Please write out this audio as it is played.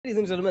Ladies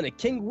and gentlemen, a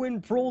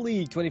Kinguin Pro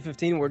League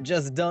 2015. We're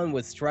just done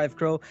with Strive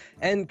Crow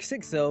and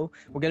Xixo.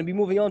 We're going to be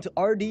moving on to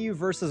RDU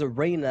versus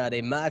Reynad,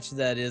 a match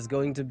that is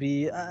going to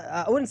be,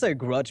 I wouldn't say a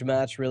grudge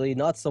match, really.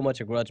 Not so much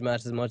a grudge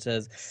match as much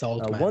as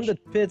one that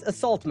pits a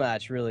salt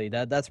match, really.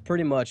 That's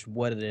pretty much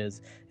what it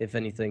is, if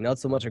anything. Not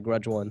so much a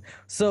grudge one.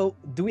 So,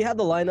 do we have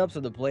the lineups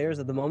of the players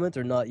at the moment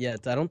or not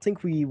yet? I don't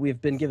think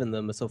we've been given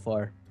them so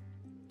far.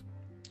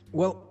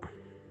 Well,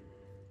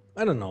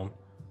 I don't know.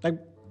 Like,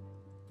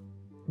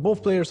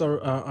 both players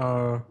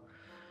are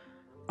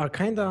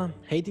kind of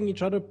hating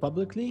each other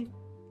publicly,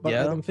 but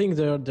I don't think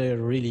they're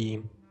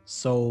really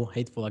so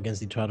hateful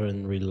against each other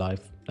in real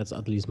life. That's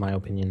at least my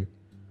opinion.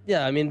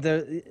 Yeah, I mean,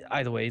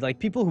 either way, like,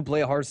 people who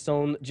play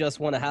Hearthstone just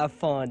want to have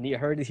fun. You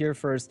heard it here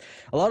first.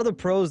 A lot of the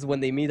pros, when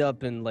they meet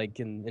up in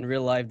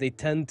real life, they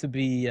tend to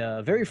be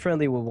very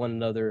friendly with one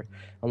another,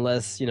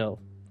 unless, you know,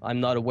 I'm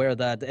not aware of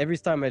that. Every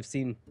time I've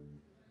seen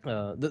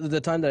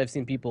the time that I've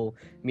seen people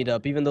meet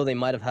up, even though they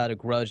might have had a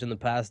grudge in the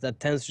past, that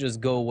tends to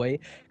just go away.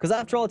 Because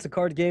after all, it's a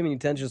card game, and you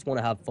tend to just want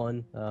to have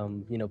fun.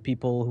 You know,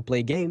 people who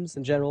play games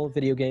in general,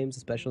 video games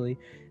especially,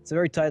 it's a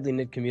very tightly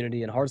knit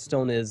community, and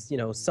Hearthstone is, you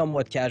know,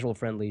 somewhat casual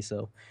friendly,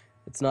 so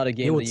it's not a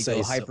game that you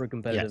go hyper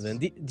competitive in.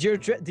 The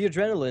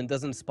adrenaline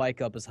doesn't spike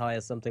up as high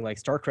as something like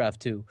StarCraft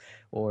 2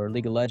 or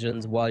League of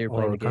Legends while you're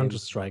playing the game. Or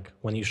Counter-Strike,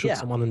 when you shoot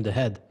someone in the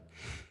head,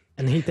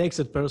 and he takes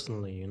it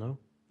personally, you know?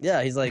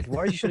 Yeah, he's like, why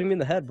are you shooting me in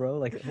the head, bro?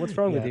 Like, what's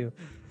wrong with you?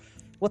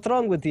 What's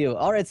wrong with you?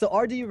 All right, so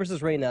RDU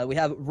versus Reynad. We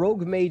have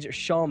Rogue Mage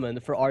Shaman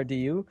for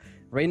RDU.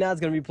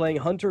 Reynad's going to be playing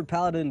Hunter,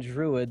 Paladin,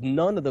 Druid.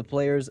 None of the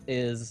players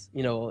is,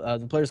 you know,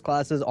 the players'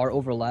 classes are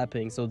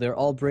overlapping, so they're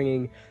all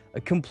bringing a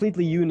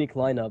completely unique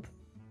lineup.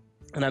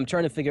 And I'm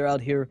trying to figure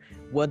out here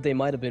what they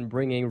might have been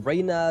bringing.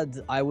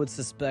 Reynad, I would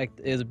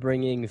suspect, is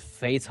bringing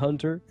Fate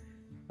Hunter.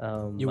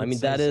 I mean,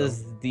 that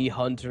is the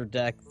Hunter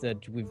deck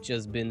that we've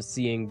just been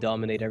seeing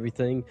dominate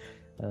everything.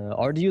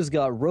 RDU's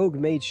got Rogue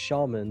Mage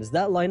Shaman. Is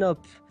that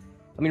lineup?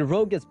 I mean,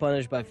 Rogue gets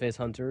punished by Face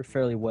Hunter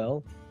fairly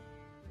well.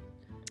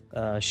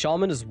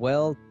 Shaman as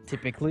well,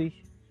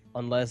 typically,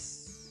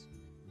 unless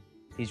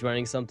he's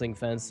running something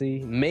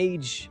fancy.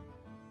 Mage,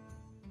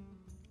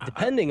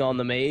 depending on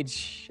the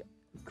mage,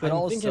 could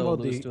also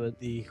lose to it.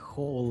 The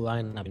whole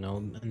lineup, you know,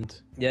 and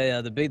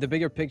the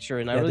bigger picture,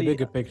 and the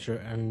bigger picture,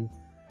 and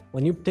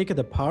when you take it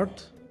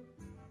apart,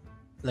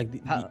 like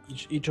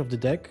each of the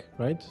deck,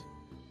 right?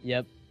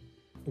 Yep.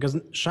 Because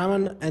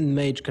Shaman and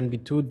Mage can be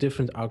two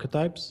different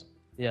archetypes.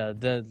 Yeah,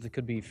 there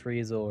could be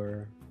Freeze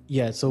or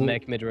so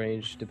Mech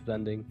mid-range,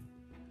 depending.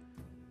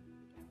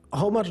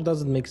 How much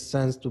does it make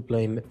sense to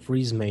play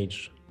Freeze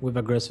Mage with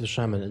aggressive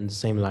Shaman in the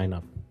same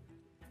lineup?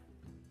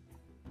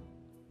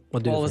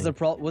 What do you think?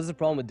 What's the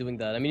problem with doing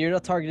that? I mean, you're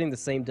not targeting the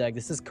same deck.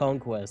 This is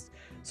Conquest.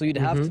 So you'd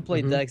have to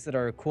play decks that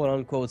are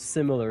quote-unquote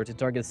similar to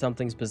target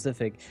something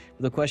specific.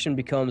 But the question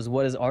becomes,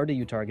 what is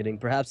RDU targeting?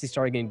 Perhaps he's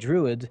targeting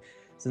Druid,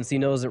 since he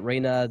knows that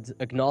Reynad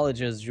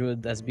acknowledges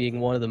Druid as being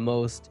one of the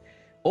most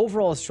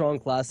overall strong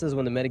classes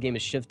when the metagame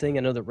is shifting.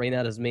 I know that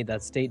Reynad has made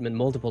that statement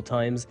multiple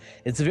times.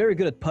 It's very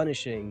good at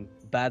punishing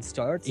bad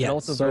starts, and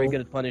also very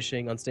good at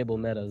punishing unstable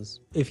metas.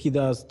 If he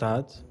does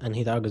that, and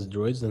he targets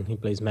Druids, then he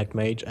plays Mech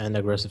Mage and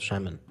aggressive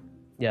Shaman.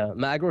 Yeah,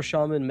 Aggro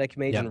Shaman, Mech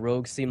Mage, and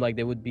Rogue seem like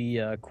they would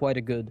be quite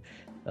a good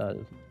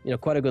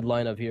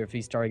lineup here if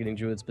he's targeting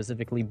Druid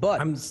specifically, but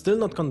I'm still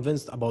not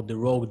convinced about the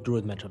Rogue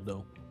Druid matchup,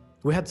 though.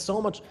 We had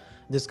so much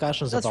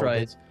discussions about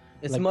it.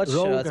 It's like much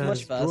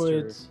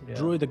faster.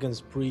 Druid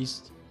against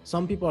Priest.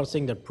 Some people are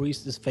saying that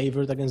Priest is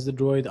favored against the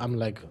Druid. I'm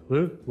like,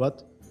 huh?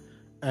 What?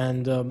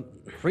 And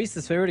Priest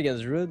is favored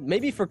against Druid?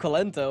 Maybe for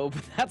Colento,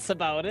 but that's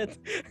about it.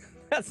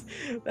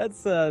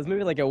 that's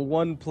maybe like a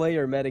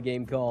one-player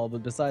metagame call,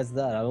 but besides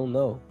that, I don't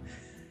know.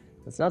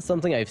 It's not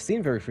something I've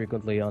seen very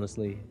frequently,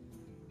 honestly.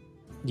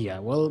 Yeah,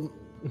 well,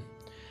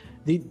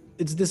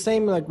 it's the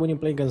same like when you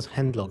play against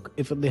Handlock.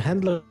 If the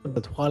Handlock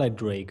the Twilight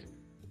Drake,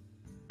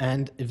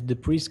 and if the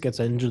Priest gets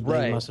injured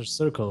by Master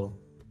Circle,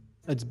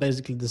 it's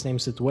basically the same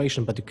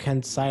situation, but you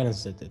can't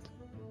silence it.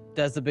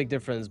 That's the big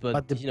difference,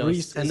 but the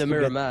Priest in the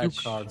mirror match,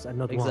 2 cards and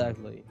not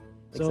exactly.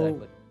 one.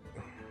 So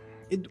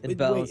it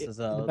balances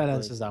out. It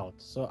balances out.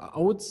 So I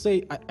would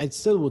say, I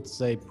still would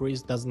say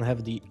Priest doesn't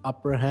have the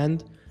upper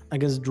hand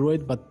against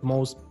Druid, but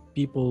most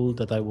people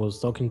that I was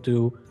talking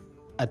to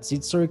at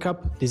Seed Story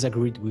Cup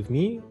disagreed with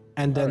me,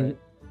 and then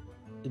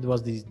it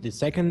was the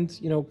second,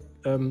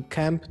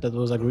 camp that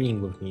was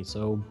agreeing with me.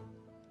 So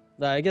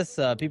I guess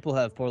people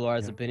have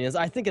polarized opinions.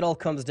 I think it all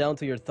comes down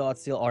to your Thought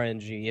Steal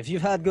RNG. If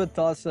you've had good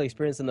Thought Steal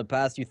experience in the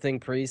past, you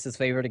think Priest is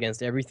favored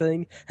against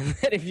everything. And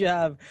then if you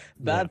have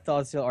bad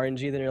Thought Steal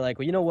RNG, then you're like,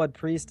 well, you know what?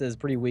 Priest is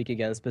pretty weak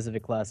against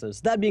specific classes.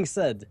 That being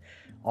said,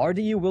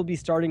 RDU will be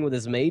starting with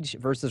his Mage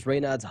versus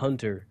Reynad's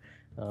Hunter.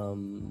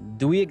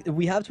 Do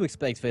we have to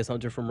expect Face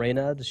Hunter from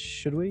Reynad?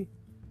 Should we?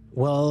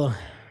 Well,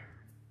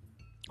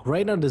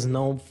 Reynad is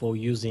known for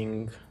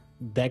using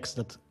decks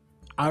that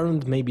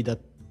aren't maybe that.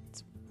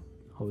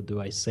 How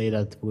do I say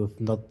that with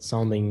not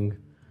sounding?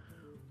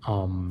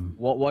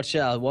 Watch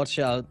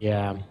out!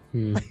 Yeah.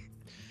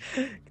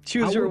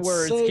 Choose your would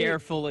words say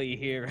carefully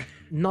here.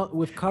 Not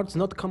with cards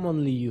not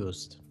commonly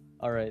used.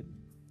 All right.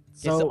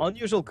 So, it's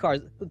unusual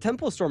cards.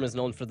 Tempo Storm is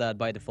known for that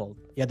by default.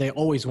 yeah, they're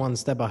always one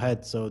step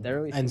ahead. So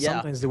Yeah.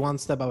 sometimes the one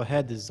step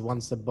ahead is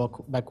one step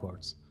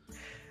backwards.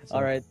 So.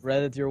 All right,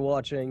 Reddit, you're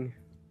watching.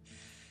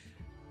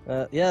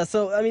 Yeah,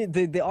 so I mean,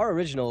 they are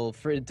original,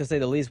 to say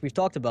the least. We've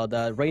talked about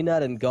that.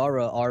 Reynad and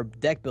Gara are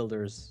deck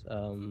builders.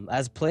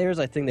 As players,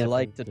 I think they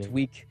like to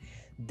tweak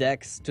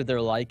decks to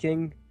their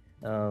liking.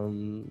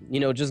 You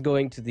know, just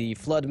going to the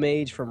Flood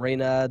Mage from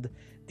Reynad,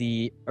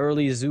 the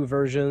early Zoo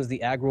versions, the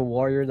Aggro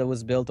Warrior that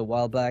was built a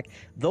while back.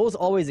 Those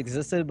always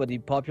existed, but he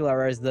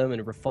popularized them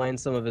and refined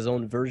some of his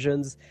own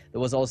versions.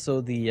 There was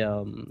also the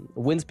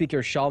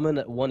Windspeaker Shaman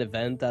at one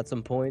event at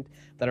some point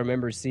that I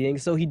remember seeing.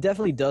 So he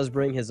definitely does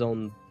bring his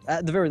own,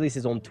 at the very least,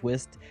 his own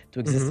twist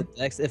to existing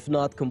decks, if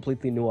not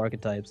completely new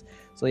archetypes.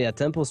 So yeah,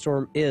 Tempo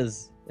Storm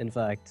is, in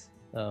fact,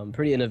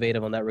 pretty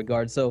innovative on that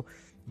regard. So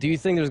do you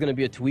think there's going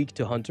to be a tweak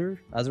to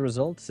Hunter as a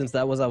result? Since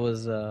that was, I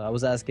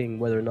was asking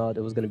whether or not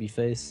it was going to be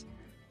face.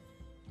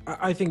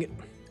 I think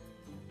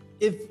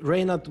if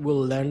Reynad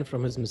will learn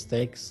from his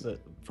mistakes,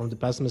 from the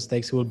past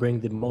mistakes, he will bring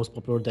the most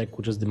popular deck,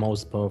 which is the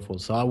most powerful.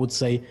 So I would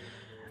say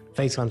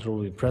Face Hunter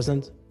will be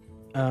present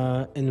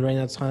in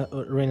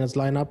Reynad's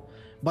lineup.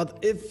 But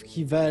if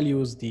he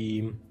values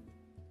the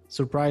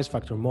surprise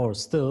factor more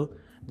still,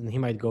 then he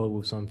might go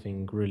with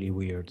something really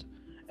weird.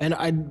 And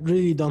I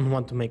really don't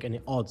want to make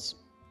any odds.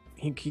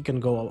 He can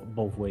go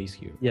both ways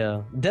here.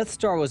 Yeah, Death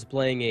Star was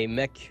playing a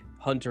mech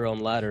Hunter on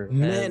ladder.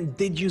 Man,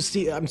 did you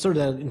see? I'm sorry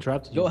that I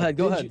interrupted you. Go ahead.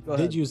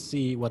 Did you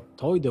see what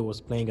Toida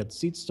was playing at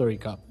Seed Story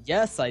Cup?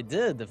 Yes, I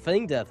did. The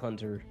Fang Death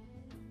Hunter.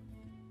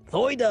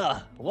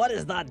 Toida, what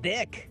is that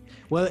deck?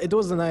 Well, it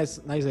was a nice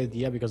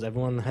idea because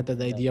everyone had that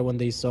idea when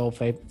they saw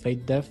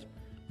Fate Death,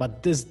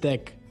 but this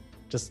deck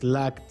just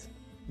lacked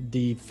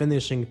the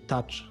finishing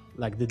touch,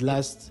 like the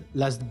last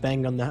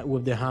bang on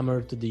with the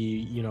hammer to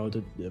the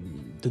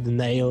to the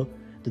nail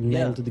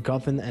to the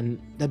coffin,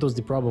 and that was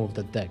the problem with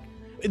that deck.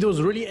 It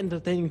was really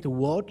entertaining to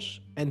watch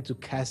and to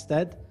cast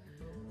that,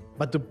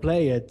 but to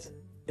play it,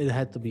 it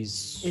had to be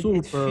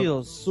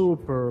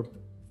super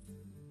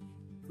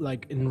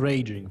like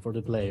enraging for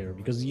the player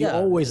because you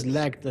always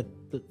lacked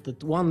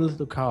that one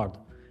little card.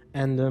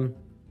 And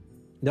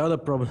the other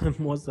problem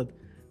was that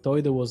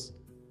Toida was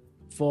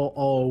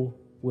 4-0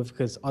 with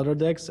his other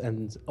decks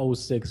and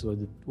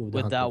 0-6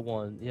 with that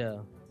one. Yeah,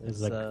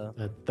 it's like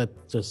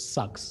that just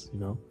sucks, you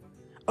know.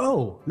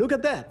 Oh, look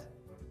at that!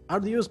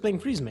 RDU is playing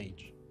Freeze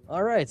Mage.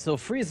 All right, so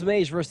Freeze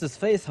Mage versus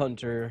Face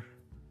Hunter.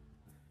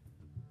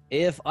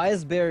 If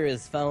Ice Barrier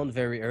is found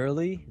very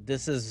early,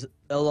 this is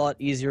a lot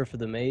easier for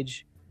the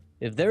Mage.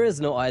 If there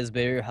is no Ice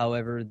Barrier,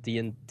 however,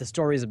 the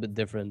story is a bit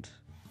different.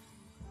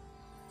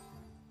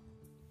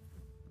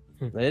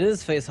 It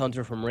is Face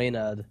Hunter from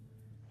Reynad.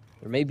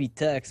 There may be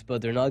techs,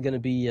 but they're not going to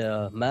be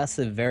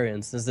massive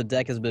variants since the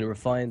deck has been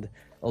refined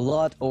a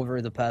lot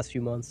over the past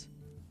few months.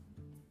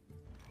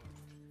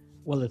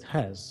 Well, it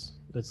has.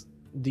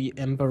 The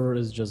Emperor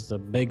is just a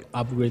big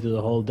upgrade to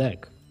the whole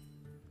deck.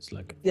 It's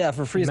like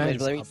for Freeze Mage,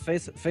 but I mean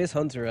Face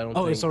Hunter. I don't.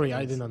 Oh, sorry,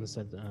 I didn't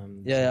understand.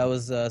 I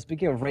was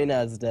speaking of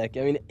Reynad's deck.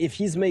 I mean, if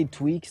he's made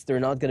tweaks, they're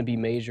not going to be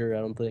major. I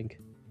don't think.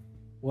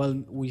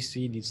 Well, we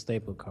see these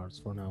staple cards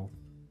for now.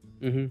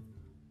 And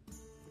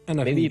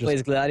maybe he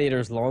plays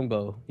Gladiator's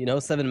Longbow.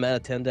 7 mana,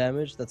 10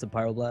 damage. That's a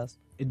Pyroblast.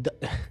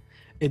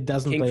 It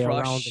doesn't play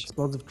around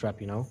Explosive Trap.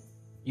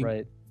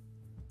 Right.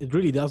 It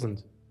really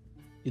doesn't.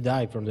 You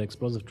die from the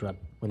Explosive Trap.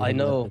 When I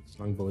know.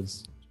 Longbow.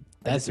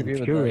 That's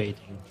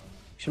infuriating.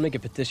 Should make a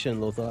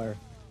petition, Lothar.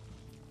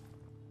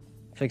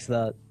 Fix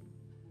that.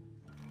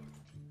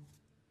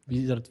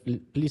 Blizzard,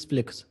 please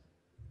flicks.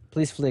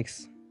 Please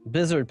flicks.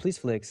 Blizzard, please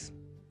flicks.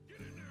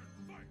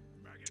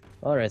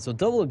 Alright, so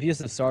double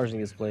Abusive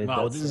Sergeant is played.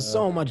 Wow, this is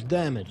so much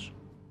damage.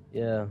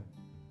 Yeah.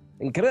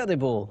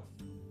 Incredible.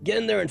 Get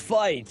in there and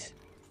fight.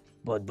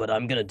 But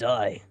I'm gonna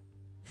die.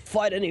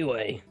 Fight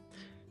anyway.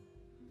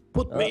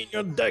 Put me in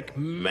your deck,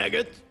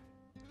 maggot.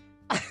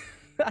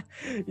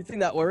 You think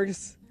that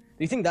works?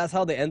 Do you think that's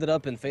how they ended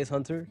up in Face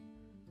Hunter?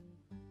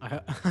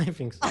 I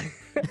think so.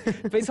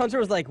 Face Hunter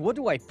was like, what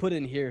do I put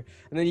in here?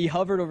 And then he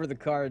hovered over the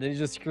card and he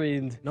just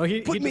screamed,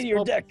 put me in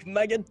your deck,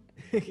 maggot.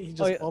 He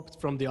just popped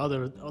from the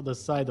other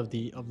side of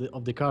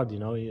the card,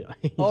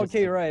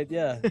 Okay, right,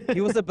 yeah.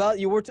 You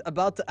were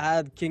about to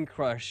add King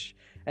Crush,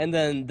 and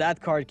then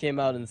that card came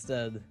out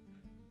instead.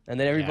 And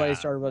then everybody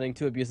started running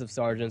 2 Abusive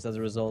Sergeants as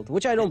a result,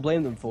 which I don't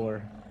blame them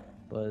for.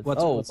 But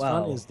what's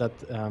fun is that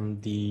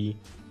the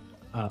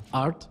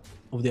art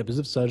of the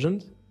Abusive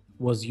Sergeant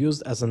was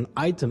used as an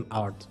item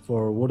art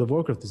for World of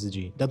Warcraft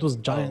TCG. That was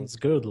Giant's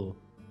Girdle.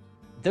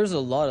 There's a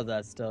lot of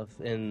that stuff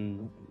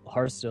in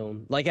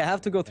Hearthstone. Like, I have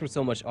to go through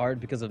so much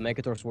art because of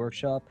Mekator's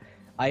Workshop.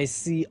 I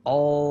see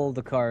all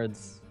the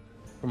cards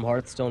from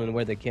Hearthstone and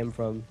where they came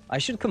from. I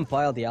should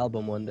compile the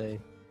album one day.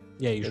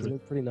 Yeah, you should.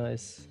 Look pretty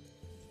nice.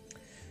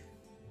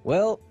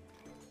 Well,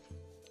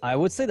 I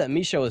would say that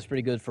Misha was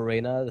pretty good for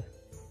Reynad.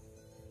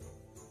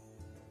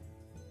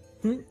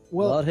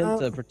 Well, allowed him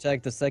to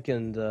protect the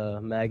second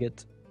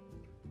maggot.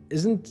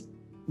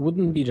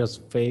 wouldn't be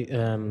just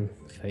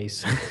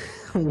face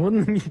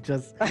wouldn't be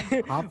just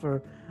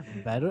Hover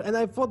better? And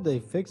I thought they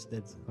fixed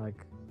it. Like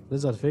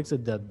Blizzard fixed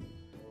it that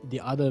the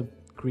other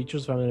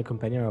creatures from the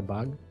companion are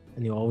bug,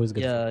 and you always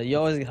get you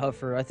always get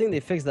Hover. I think they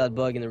fixed that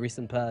bug in the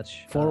recent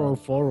patch.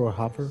 404 or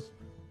Hover.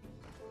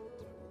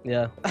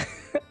 Yeah.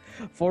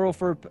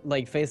 404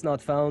 like face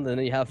not found, and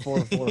then you have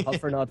 404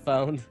 Hover not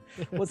found.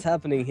 What's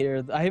happening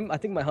here? I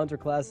think my Hunter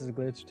class is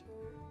glitched.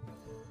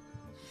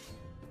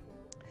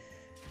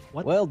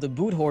 What? Well, the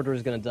boot hoarder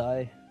is gonna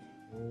die.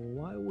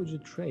 Why would you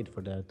trade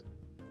for that?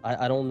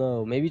 I don't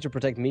know. Maybe to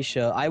protect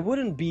Misha. I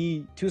wouldn't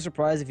be too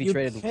surprised if he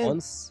traded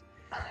once,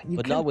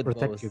 but not with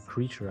protect both. your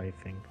creature, I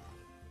think.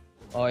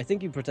 Oh, I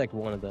think you protect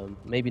one of them.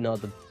 Maybe not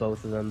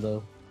both of them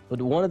though.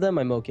 But one of them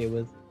I'm okay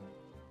with.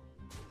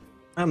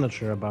 I'm not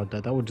sure about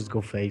that. I would just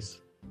go face.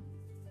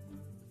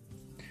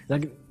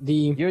 Like the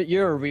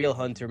You're a real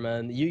hunter,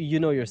 man. You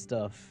know your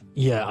stuff.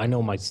 Yeah, I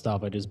know my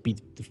stuff. I just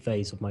beat the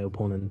face of my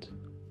opponent.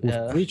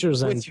 With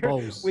creatures and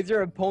bows. With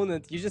your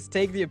opponent, you just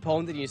take the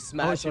opponent and you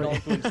smash it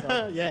onto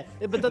himself. Yeah,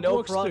 but that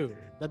works too.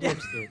 That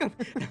works too.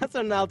 That's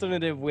an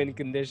alternative win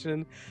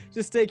condition.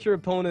 Just take your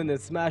opponent and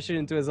smash it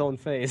into his own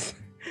face.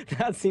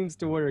 That seems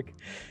to work.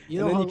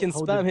 And then you can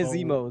spam his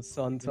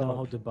emotes on top. You know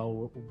how the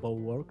bow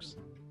works?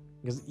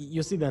 Because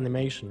you see the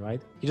animation,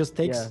 right? He just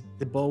takes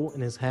the bow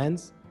in his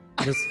hands,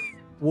 just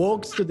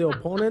walks to the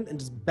opponent and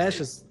just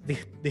bashes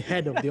the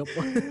head of the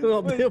opponent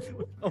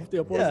of the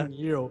opposing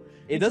hero.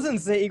 It doesn't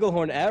say eagle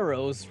horn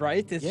arrows,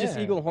 right? It's just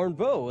eagle horn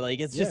bow. Like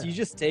it's just you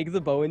just take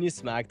the bow and you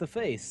smack the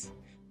face.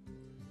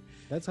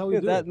 That's how we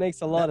do that it.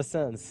 Makes a lot of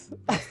sense.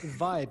 That's the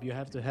vibe you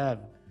have to have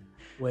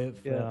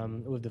with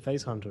the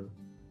face hunter.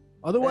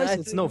 Otherwise,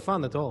 it's no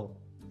fun at all.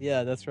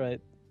 Yeah, that's right.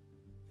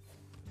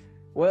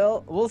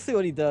 Well, we'll see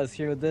what he does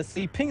here with this.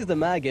 He pings the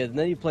maggot, and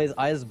then he plays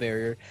Ice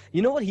Barrier.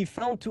 You know what? He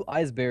found 2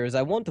 Ice Barriers.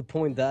 I want to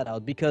point that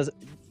out, because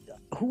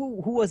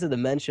who was it that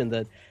mentioned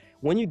that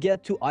when you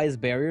get 2 Ice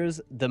Barriers,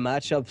 the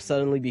matchup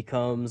suddenly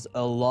becomes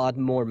a lot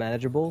more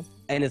manageable,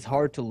 and it's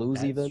hard to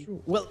lose even?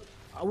 True. Well,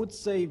 I would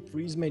say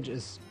Freeze Mage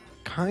is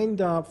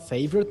kinda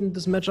favored in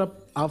this matchup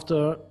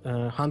after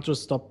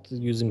Hunters stopped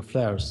using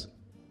flares.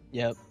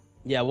 Yep.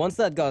 Yeah, once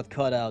that got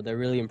cut out, they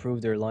really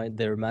improved their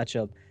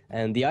matchup.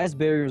 And the Ice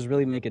Barriers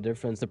really make a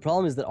difference. The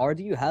problem is that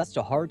RDU has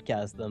to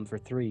hardcast them for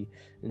 3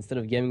 instead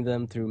of getting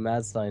them through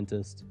Mad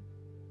Scientist.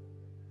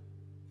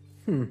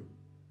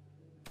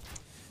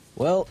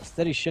 Well,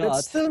 steady shot.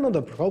 It's still not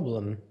a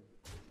problem.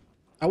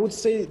 I would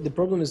say the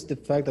problem is the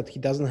fact that he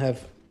doesn't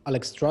have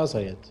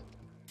Alexstrasza yet.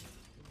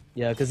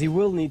 Yeah, because he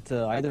will need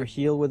to either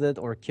heal with it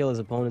or kill his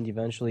opponent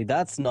eventually.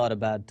 That's not a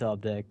bad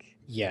top deck.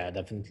 Yeah,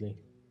 definitely.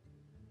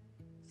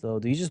 So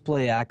do you just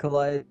play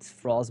Acolyte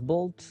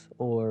Frostbolt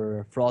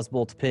or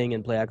Frostbolt Ping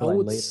and play Acolyte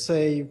later? I would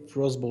say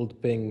Frostbolt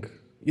Ping.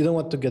 You don't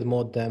want to get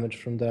more damage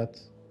from that.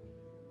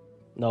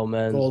 No,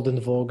 man.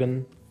 Golden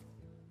Vogan.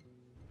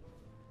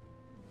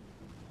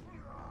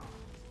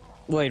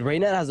 Wait,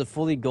 Reynad has a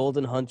fully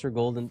golden hunter,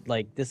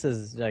 like, this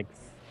is, like,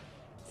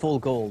 full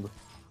gold.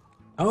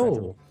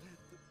 Oh.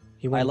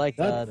 I like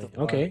that.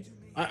 Okay.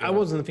 I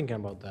wasn't thinking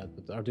about that,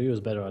 but Arduino is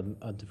better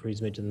at the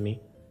Freeze Mage than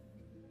me.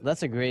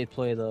 That's a great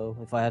play, though,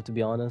 if I have to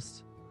be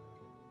honest.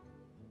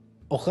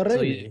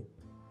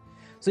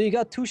 So you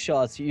got 2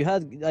 shots. You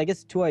had, I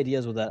guess, 2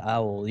 ideas with that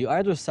owl. You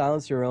either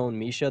silence your own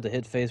Misha to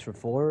hit face for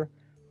 4,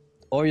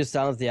 or you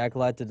silence the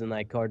Acolyte to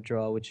deny card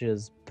draw, which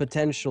is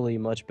potentially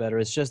much better.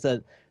 It's just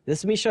that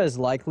this Misha is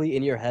likely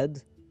in your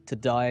head to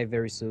die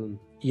very soon.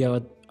 Yeah,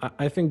 but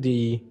I think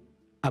the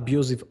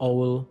abusive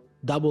owl,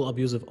 double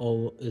abusive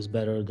owl, is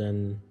better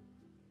than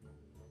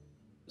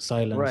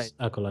silence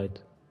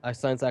Acolyte. I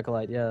silence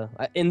Acolyte, yeah.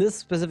 In this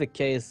specific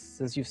case,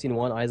 since you've seen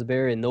 1 Ice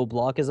Barrier and no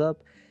block is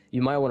up,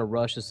 you might want to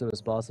rush as soon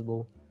as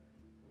possible.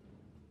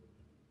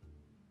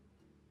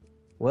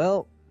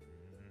 Well,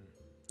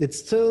 it's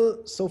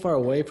still so far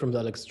away from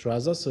the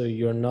Alexstrasza, so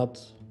you're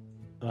not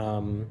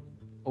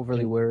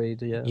overly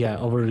worried, yeah. Yeah,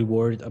 overly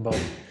worried about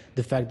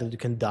the fact that you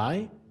can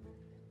die.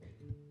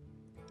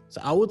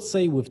 So I would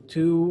say with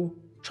 2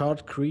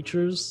 charged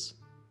creatures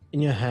in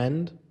your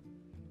hand,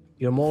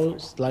 you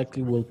most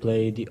likely will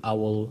play the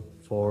owl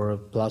for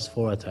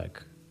 +4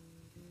 attack.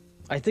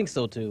 I think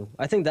so too.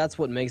 I think that's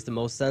what makes the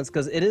most sense,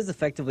 because it is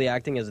effectively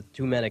acting as a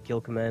 2-mana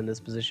kill command in this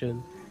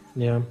position.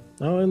 Yeah,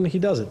 oh, and he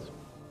does it.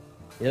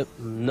 Yep,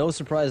 no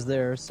surprise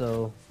there,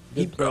 so...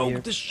 He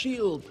broke the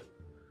shield!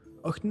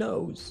 Oh,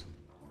 noes.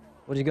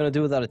 What are you gonna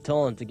do without a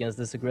taunt against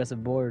this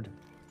aggressive board?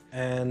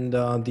 And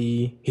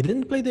he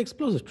didn't play the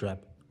explosive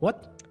trap.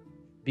 What?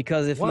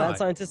 Because if Mad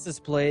Scientist is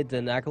played,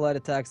 then Acolyte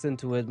attacks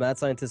into it, Mad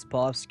Scientist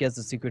pops, gets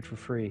the secret for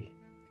free.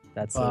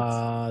 That's it.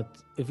 But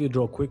if you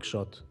draw quick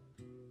shot...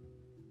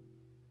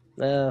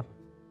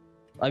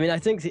 I mean, I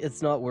think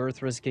it's not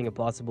worth risking a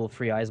possible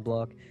free ice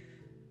block.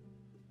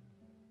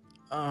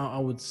 I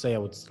would say I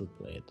would still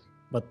play it,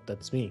 but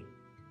that's me.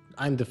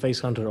 I'm the face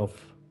hunter of,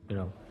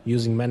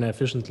 using mana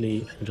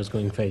efficiently and just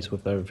going face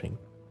with everything.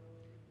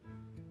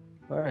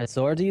 Alright,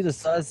 so RDU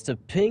decides to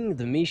ping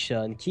the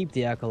Misha and keep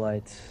the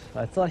Acolyte.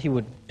 I thought he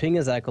would ping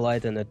his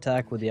Acolyte and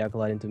attack with the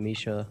Acolyte into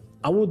Misha.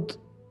 I would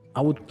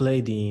play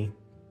the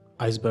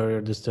Ice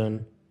Barrier this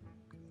turn.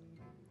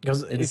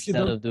 Because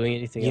instead of doing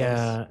anything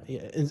else?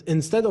 Yeah,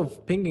 instead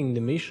of pinging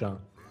the Misha,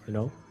 you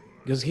know?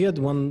 Because he had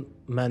 1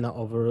 mana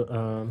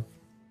over...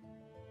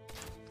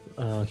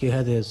 he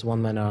had his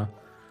 1 mana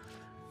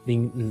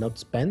being not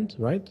spent,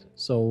 right?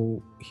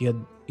 So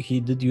he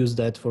did use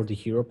that for the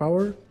hero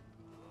power.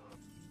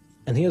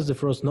 And he has the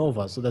Frost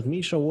Nova, so that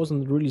Misha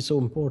wasn't really so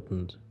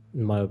important,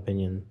 in my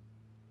opinion.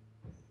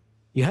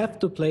 You have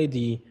to play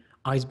the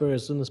Ice Barrier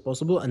as soon as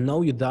possible, and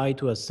now you die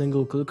to a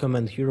single kill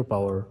command hero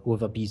power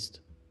with a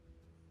beast.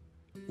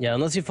 Yeah,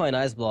 unless you find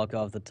Ice Block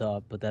off the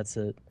top, but that's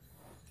it.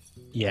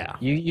 Yeah.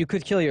 You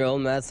could kill your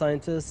own Mad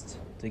Scientist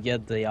to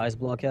get the Ice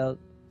Block out.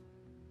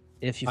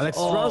 If you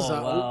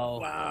wow.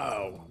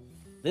 Wow.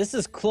 This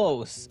is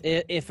close.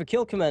 If a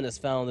kill command is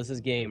found, this is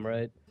game,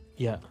 right?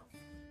 Yeah.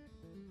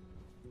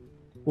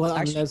 Well,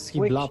 Actually, unless he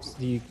blocks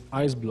the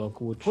ice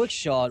block, which... Quick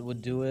shot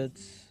would do it.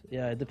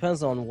 Yeah, it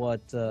depends on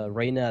what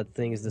Reynad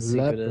thinks the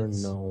secret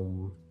is.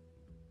 No.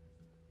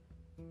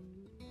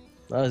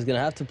 Well, he's gonna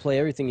have to play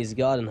everything he's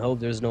got and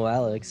hope there's no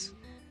Alex.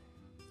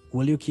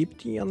 Will you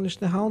keep the Unleash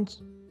the Hound?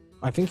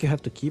 I think you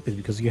have to keep it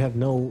because you have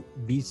no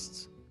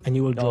beasts and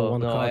you will draw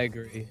one card.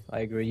 I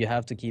agree. You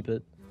have to keep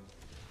it.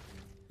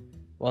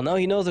 Well, now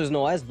he knows there's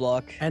no ice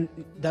block. And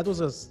that was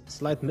a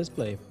slight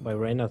misplay by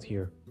Reynad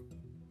here.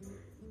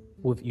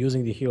 With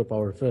using the hero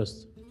power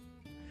first.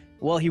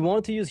 Well, he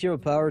wanted to use hero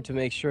power to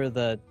make sure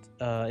that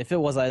if it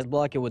was ice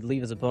block, it would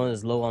leave his opponent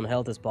as low on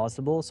health as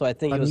possible. So I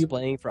think he was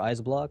playing for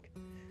ice block.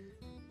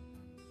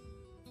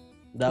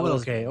 That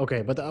was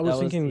okay. But I was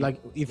thinking,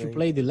 like, if you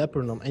play the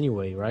Leper Gnome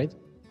anyway, right?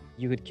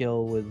 You could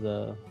kill with...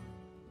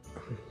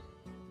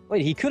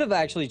 Wait, he could have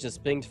actually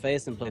just pinged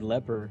face and played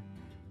Leper.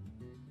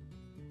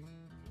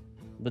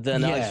 But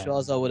then Alex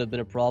Straza would have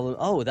been a problem.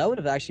 Oh, that would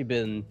have actually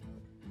been...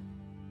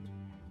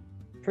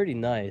 pretty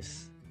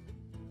nice.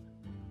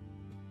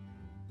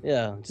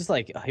 Yeah, just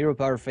like a hero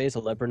power face, a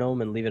Leper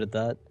Gnome, and leave it at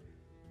that.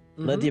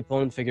 Let the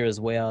opponent figure his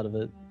way out of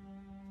it.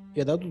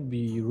 Yeah, that would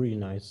be really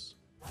nice.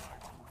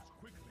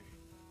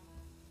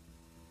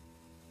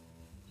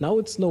 Now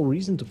it's no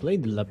reason to play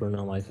the Leper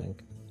Gnome, I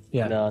think.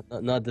 Yeah. No,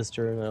 not this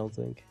turn, I don't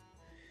think.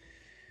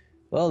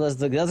 Well, that's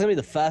gonna be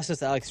the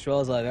fastest Alex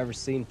Straza I've ever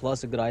seen,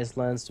 plus a good Ice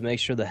Lance to make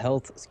sure the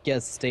health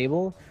gets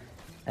stable.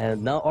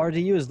 And now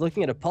RDU is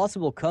looking at a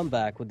possible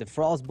comeback with the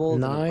Frostbolt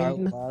and the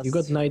Pyroblast. You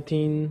got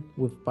 19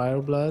 with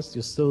Pyroblast,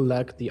 you still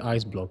lack the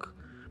Ice Block.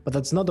 But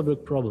that's not a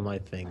big problem, I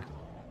think.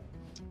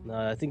 No,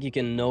 I think you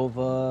can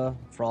Nova,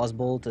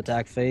 Frostbolt,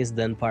 attack face,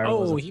 then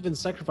Pyroblast. Oh, he even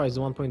sacrificed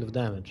 1 point of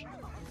damage.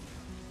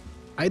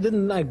 I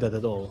didn't like that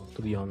at all,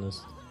 to be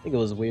honest. I think it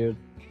was weird.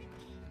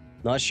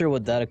 Not sure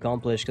what that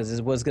accomplished, because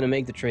it was going to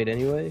make the trade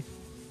anyway.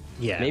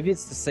 Yeah. Maybe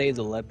it's to save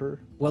the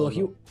Leper. Well,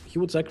 he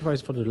would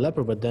sacrifice for the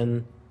Leper, but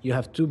then you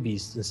have 2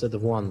 beasts instead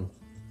of 1.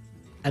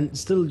 And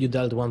still you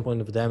dealt 1 point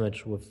of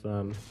damage with,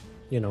 with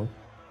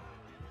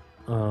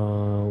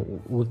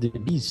the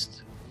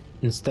beast.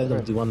 Instead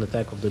of the 1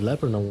 attack of the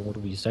Leper Gnome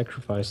would be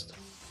sacrificed.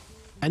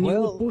 And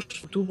you would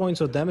push 2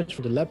 points of damage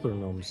for the Leper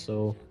Gnome,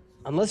 so...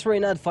 Unless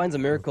Reynad finds a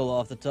miracle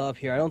off the top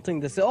here, I don't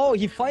think this... Oh,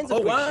 he finds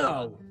a quick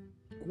shot!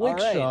 Quick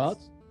shot?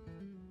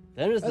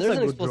 There's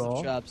an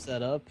explosive trap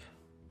set up.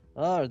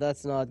 Oh,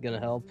 that's not gonna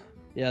help.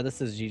 Yeah,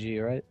 this is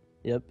GG, right?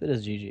 Yep, it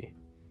is GG.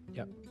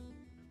 Yep.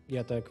 You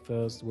attack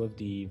first with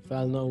the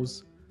Foul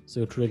Nose,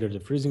 so you trigger the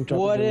freezing trap.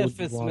 What if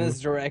it's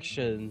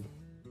misdirection?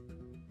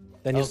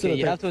 Then you still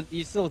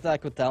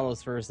attack with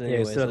Talos first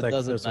anyway, so it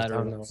doesn't matter.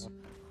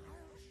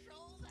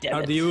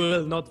 RDU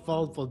will not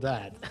fall for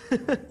that.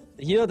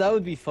 You know, that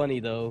would be funny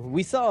though.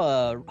 We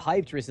saw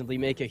Hyped recently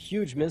make a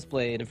huge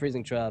misplay in a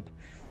freezing trap.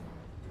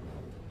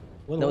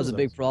 That was a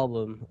big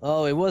problem.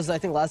 Oh, it was, I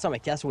think, last time I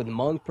casted with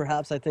Monk,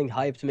 perhaps, I think,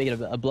 Hyped to make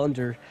it a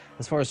blunder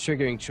as far as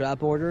triggering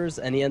trap orders,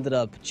 and he ended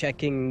up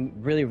checking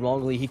really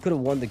wrongly. He could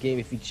have won the game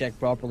if he checked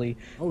properly.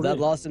 That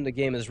lost him the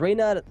game, as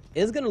Reynad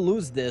is going to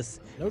lose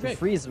this to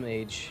Freeze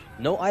Mage.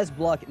 No Ice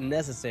Block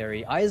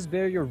necessary. Ice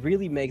Barrier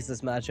really makes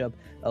this matchup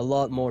a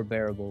lot more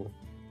bearable.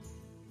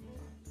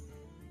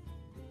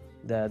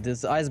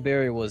 This Ice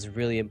Barrier was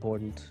really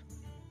important.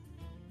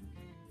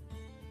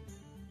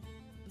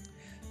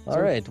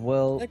 Alright,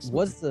 well,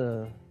 what's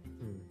the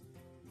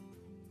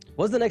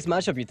next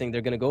matchup you think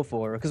they're gonna go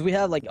for? Because we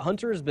have, like,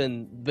 Hunter's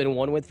been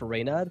won with for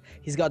Reynad.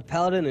 He's got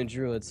Paladin and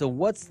Druid. So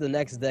what's the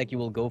next deck you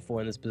will go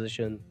for in this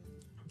position?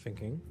 I'm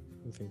thinking.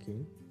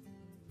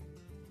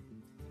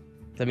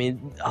 I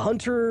mean,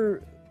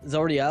 Hunter is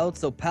already out,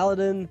 so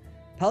Paladin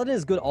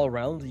is good all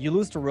around. You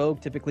lose to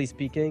Rogue, typically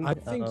speaking. I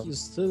think you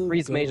still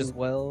Freeze Mage as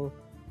well.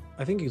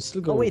 I think you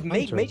still go. Oh wait,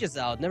 Mage is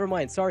out. Never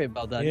mind. Sorry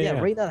about that. Yeah,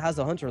 Reynad has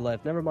a Hunter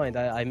left. Never mind.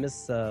 I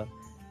mistook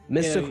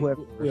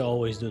whoever. We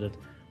always do that.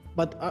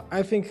 But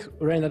I think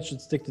Reynad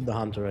should stick to the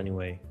Hunter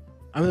anyway.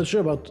 I'm not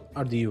sure about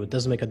RDU. It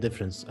doesn't make a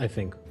difference. I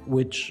think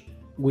which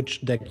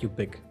deck you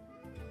pick.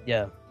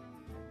 Yeah.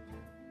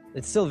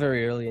 It's still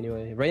very early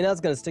anyway.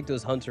 Reynad's gonna stick to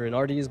his hunter, and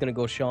RDU is gonna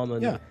go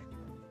shaman. Yeah.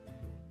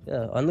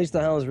 Yeah, Unleash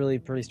the Hound is really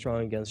pretty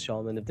strong against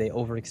shaman if they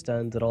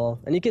overextend at all.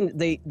 And you can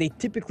they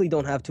typically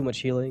don't have too much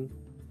healing.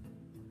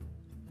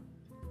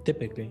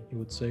 Typically, you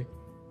would say.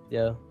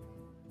 Yeah.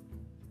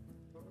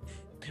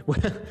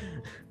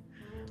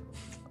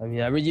 I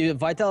mean, I read you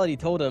Vitality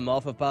Totem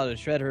off of Powder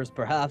Shredders,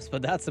 perhaps,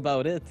 but that's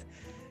about it.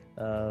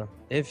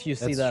 If you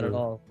see That's that true. at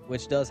all,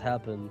 which does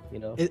happen, you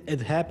know.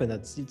 It happened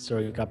at Seed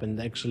Story Cup and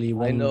actually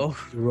I know.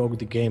 rogue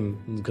the game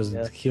because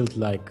Yeah. it healed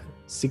like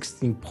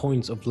 16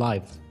 points of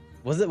life.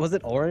 Was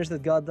it Orange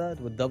that got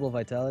that with double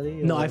Vitality?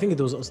 No, or- I think it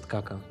was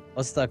Ostkaka.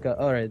 Ostaka.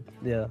 All right,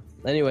 yeah.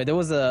 Anyway, there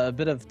was a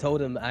bit of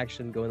totem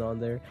action going on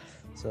there,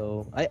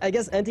 so I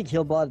guess anti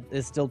Killbot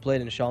is still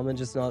played in Shaman,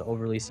 just not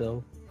overly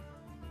so.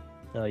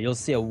 You'll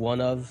see a one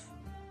of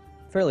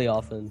fairly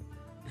often.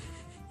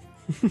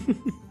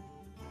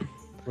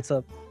 What's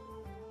up?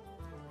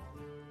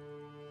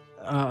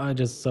 I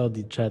just saw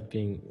the chat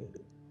being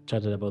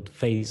chatted about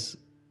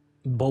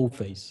bow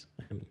face.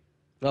 I mean,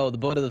 Oh, the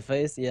bow to the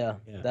face. Yeah,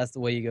 Yeah. that's the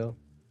way you go.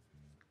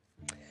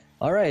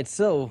 All right,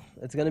 so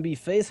it's gonna be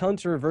face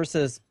hunter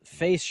versus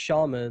face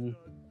shaman.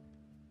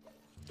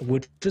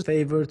 which is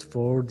favored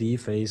for the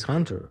face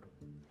hunter?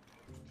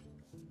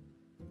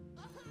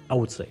 I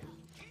would say.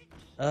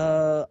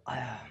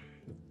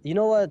 You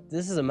know what?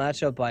 This is a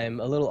matchup I am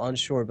a little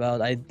unsure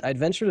about. I'd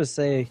venture to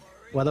say,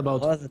 What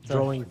about Well, that's a-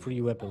 drawing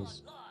free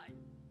weapons?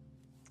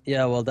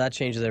 yeah, well, that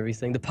changes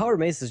everything. The Power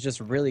Mace is just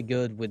really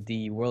good with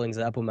the Whirling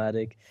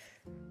Zap-O-Matic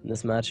in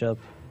this matchup.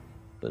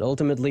 But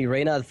ultimately,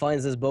 Reynad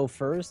finds his bow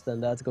first,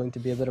 and that's going to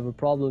be a bit of a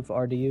problem for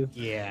RDU.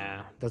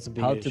 Yeah, that's a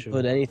big How issue. to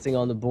put anything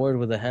on the board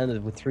with a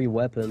hand with 3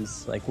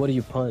 weapons. Like, what do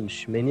you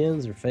punch?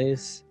 Minions or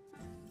face?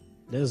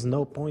 There's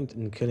no point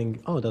in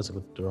killing. Oh, that's a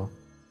good draw.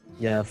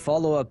 Yeah,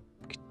 follow-up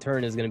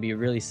turn is going to be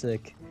really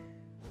sick.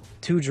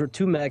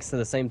 Two mechs at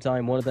the same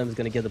time. One of them is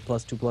going to get the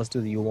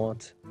 +2/+2 that you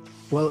want.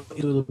 Well,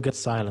 it will get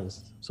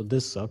silenced, so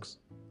this sucks.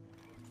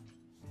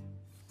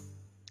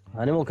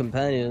 Animal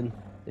Companion.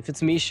 If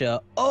it's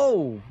Misha,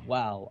 oh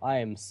wow! I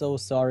am so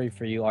sorry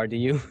for you,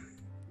 RDU.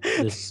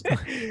 This,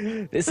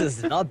 This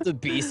is not the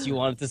beast you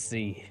wanted to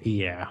see.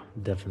 yeah,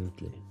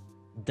 definitely.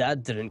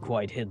 That didn't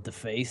quite hit the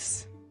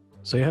face.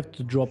 So you have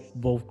to drop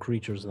both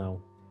creatures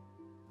now.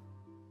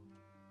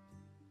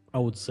 I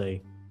would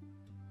say.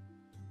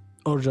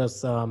 Or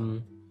just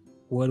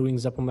Whirlwind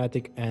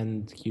Zap-O-Matic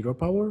and Hero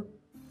Power?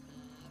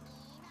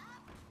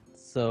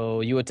 So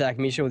you attack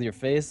Misha with your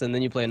face, and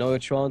then you play an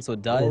Oyotron, so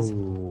it dies.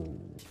 Oh.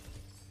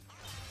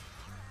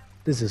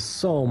 This is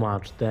so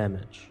much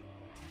damage.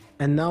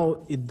 And now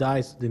it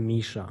dies to the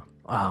Misha.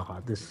 Ah,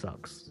 this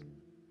sucks.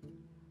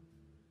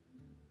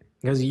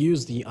 Because you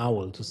use the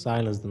owl to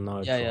silence the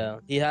Nitro. Yeah.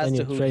 He has Then to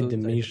you hoot trade hoot, the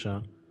I think.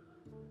 Misha.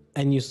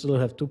 And you still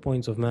have 2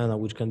 points of mana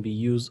which can be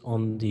used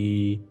on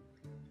the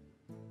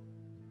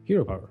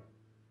Hero Power.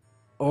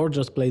 Or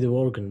just play the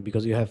Worgen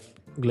because you have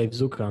Glaive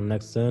Zuka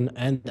next turn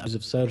and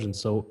Abusive Surgeon.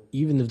 So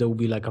even if there will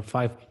be like a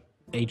 5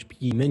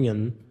 HP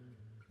minion,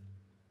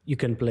 you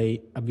can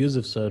play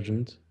Abusive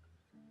Surgeon.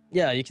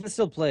 Yeah, you can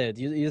still play it.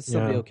 You'd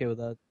still be Yeah. okay with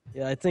that.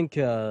 Yeah, I think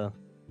the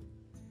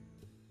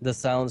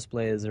silence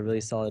play is a really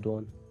solid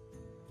one.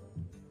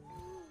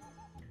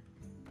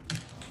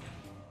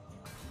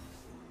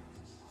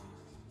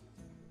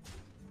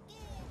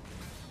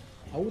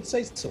 I would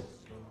say so.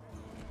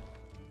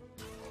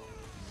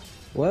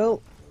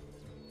 Well,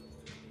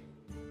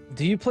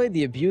 do you play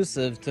the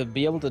abusive to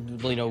be able to,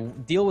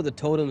 deal with the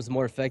totems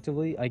more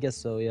effectively? I guess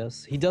so,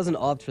 yes. He doesn't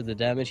opt for the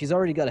damage. He's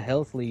already got a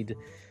health lead,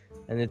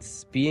 and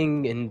it's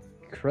being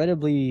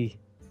incredibly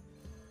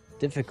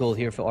difficult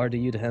here for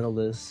RDU to handle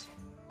this.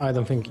 I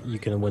don't think you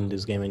can win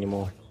this game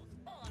anymore.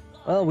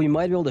 Well, we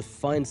might be able to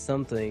find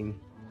something,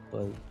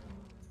 but...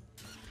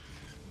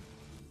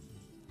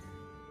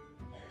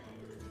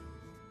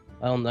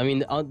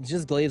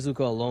 just Glaive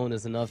Zuko alone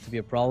is enough to be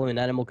a problem, and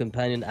Animal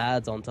Companion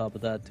adds on top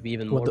of that to be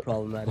even more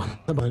problematic. What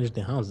about Unleash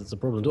the Hounds? That's a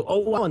problem too. Oh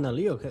wow, and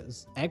Leo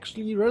is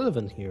actually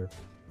relevant here.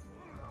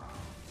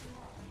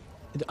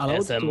 It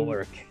allowed SM to,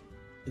 work.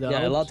 it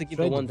Yeah, allowed to keep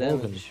the trade 1 Vulcan.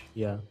 damage.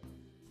 Yeah.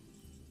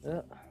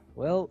 Yeah,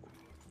 well,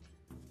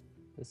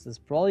 this is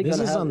probably This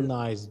gonna is a happen.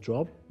 nice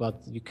drop,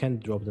 but you can't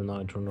drop the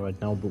Nitron right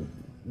now. But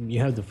you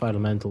have the Fire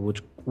Elemental,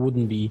 which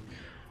wouldn't be,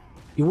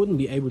 you wouldn't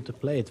be able to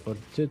play it for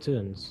 2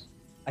 turns.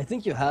 I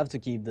think you have to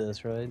keep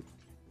this, right?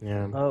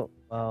 Yeah.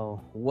 Oh,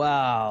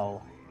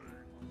 wow.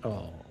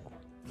 Oh.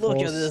 Look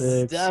 4, at this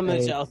 6,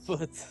 damage 8.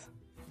 output.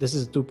 This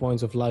is 2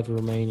 points of life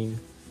remaining.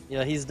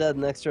 Yeah, he's dead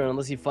next turn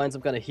unless he finds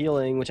some kind of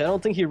healing, which I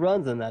don't think he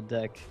runs in that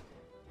deck.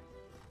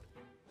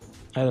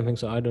 I don't think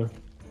so either.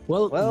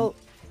 Well,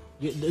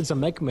 it's a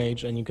mech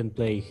mage and you can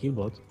play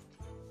Healbot.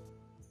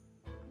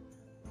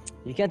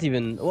 You can't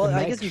even... Well, The I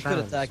mech guess you could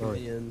Shan, attack a sorry.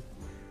 minion.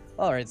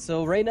 Alright,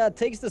 so Reynad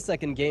takes the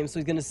second game, so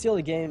he's going to steal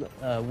the game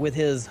with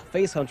his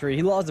Face Hunter.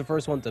 He lost the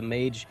first one to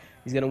Mage.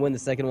 He's going to win the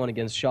second one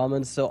against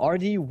Shaman. So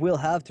RD will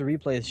have to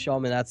replay his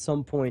Shaman at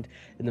some point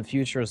in the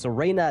future. So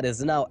Reynad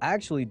is now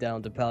actually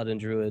down to Paladin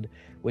Druid,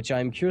 which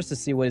I'm curious to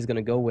see what he's going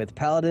to go with.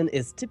 Paladin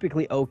is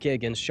typically okay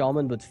against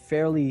Shaman, but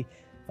fairly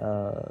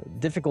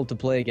difficult to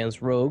play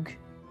against Rogue,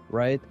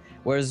 right?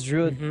 Whereas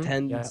Druid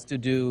tends to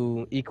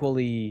do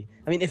equally...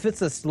 I mean, if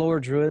it's a slower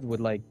Druid with,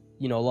 like,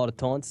 you know, a lot of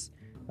taunts...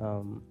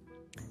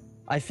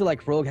 I feel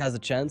like Rogue has a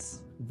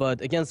chance,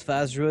 but against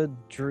fast Druid,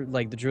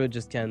 like the Druid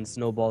just can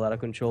snowball out of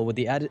control. With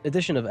the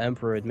addition of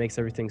Emperor, it makes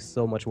everything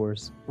so much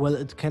worse. Well,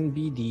 it can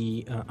be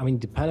the... I mean,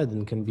 the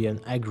Paladin can be an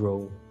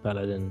aggro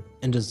Paladin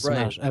and just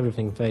smash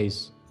everything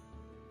face.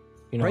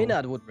 You know?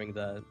 Reynad would bring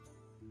that.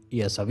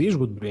 Yeah, Savage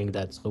would bring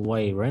that, so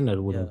why Reynad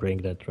wouldn't bring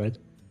that, right?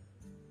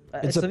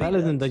 It's a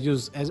Paladin that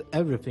uses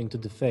everything to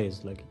the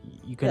face. Like,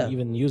 you can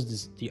even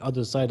use the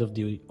other side of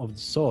the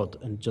sword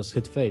and just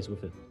hit face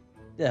with it.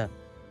 Yeah.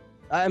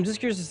 I'm just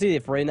curious to see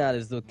if Reynad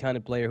is the kind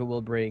of player who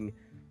will bring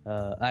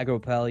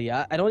aggro Pally.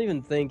 I don't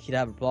even think he'd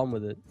have a problem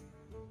with it.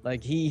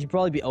 Like, he'd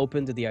probably be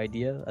open to the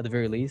idea, at the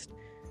very least.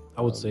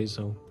 I would say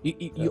so.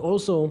 You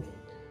also,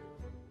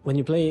 when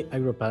you play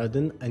aggro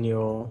Paladin and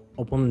your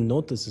opponent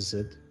notices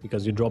it,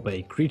 because you drop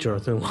a creature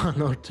turn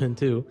 1 or turn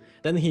 2,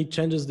 then he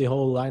changes the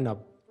whole lineup.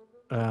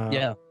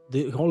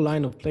 The whole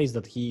line of plays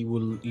that he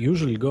will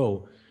usually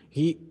go.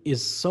 He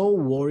is so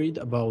worried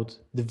about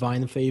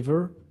Divine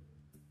Favor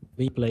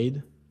we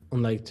played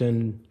on like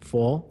turn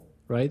 4,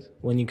 right?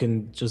 When you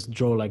can just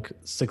draw like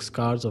 6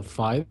 cards of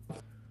 5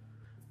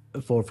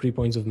 for 3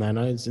 points of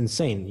mana. It's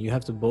insane. You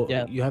have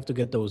to you have to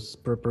get those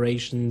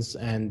preparations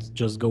and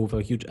just go with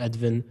a huge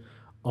Advin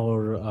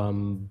or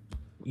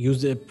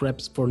use the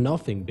preps for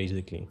nothing,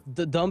 basically.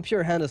 Dump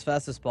your hand as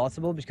fast as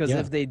possible, because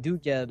if they do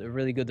get a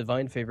really good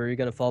Divine Favor, you're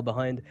going to fall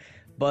behind.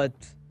 But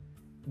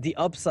the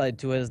upside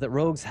to it is that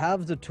rogues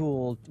have the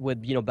tool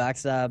with, you know,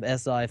 Backstab,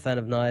 SI, Fan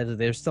of Knives.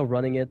 They're still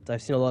running it.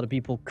 I've seen a lot of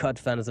people cut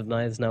Fans of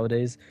Knives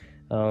nowadays.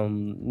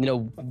 You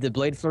know, the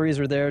Blade Flurries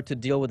are there to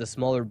deal with a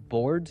smaller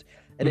board.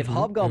 And if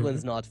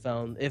Hobgoblin's not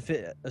found,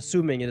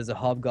 assuming it is a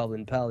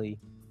Hobgoblin Pally,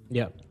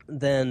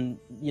 then,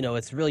 you know,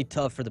 it's really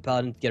tough for the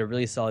Paladin to get a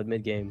really solid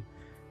mid-game.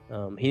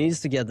 He needs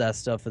to get that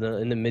stuff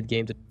in the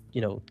mid-game to,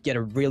 you know, get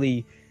a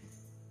really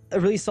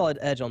solid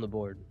edge on the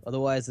board.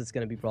 Otherwise, it's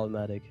going to be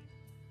problematic.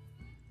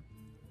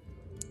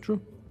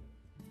 True.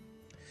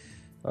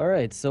 All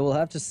right, so we'll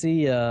have to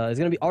see. It's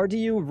going to be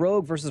RDU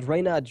Rogue versus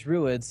Reynad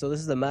Druid. So this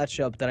is a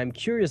matchup that I'm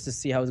curious to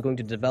see how it's going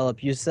to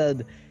develop. You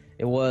said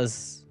it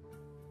was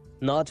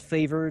not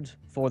favored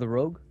for the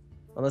Rogue,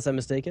 unless I'm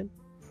mistaken?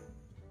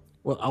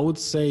 Well, I would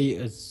say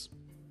it's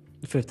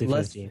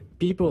 50-50.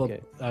 People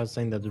are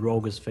saying that the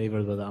Rogue is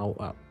favored, but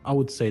I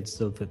would say it's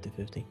still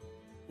 50-50.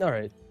 All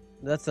right.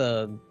 That's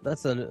a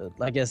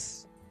I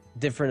guess,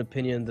 different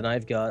opinion than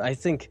I've got. I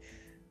think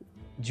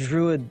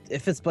Druid,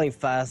 if it's playing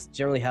fast,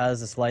 generally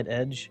has a slight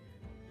edge,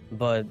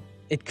 but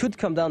it could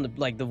come down to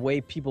like the way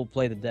people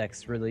play the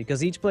decks, really,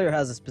 because each player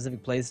has a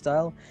specific play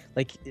style.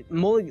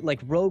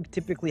 Like Rogue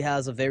typically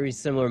has a very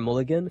similar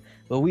mulligan,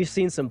 but we've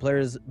seen some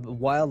players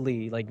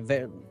wildly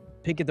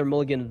pick at their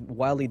mulligan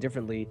wildly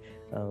differently,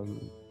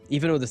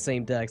 even with the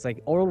same decks.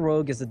 Like Oral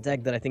Rogue is a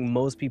deck that I think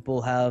most people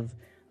have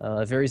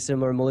a very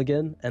similar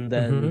mulligan, and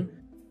then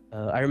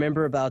I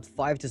remember about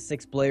 5 to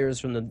 6 players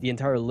from the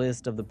entire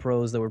list of the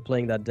pros that were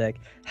playing that deck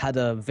had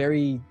a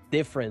very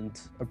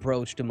different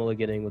approach to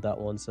mulliganing with that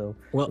one, so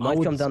it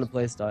might come down to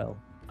play style.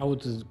 I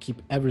would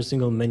keep every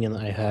single minion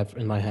I have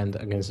in my hand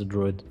against a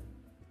Druid.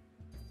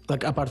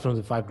 Like, apart from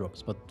the 5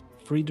 drops, but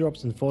 3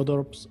 drops and 4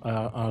 drops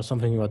are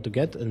something you want to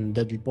get, and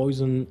Deadly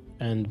Poison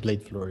and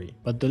Blade Flurry.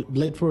 But the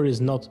Blade Flurry is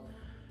not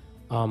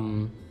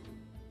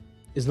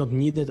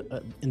needed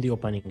in the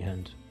opening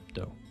hand,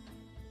 though.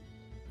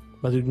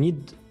 But you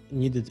need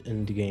it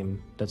in the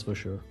game, that's for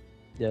sure.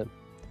 Yeah.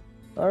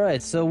 All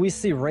right, so we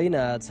see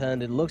Reynad's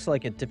hand. It looks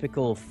like a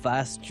typical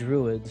fast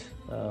Druid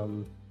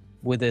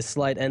with a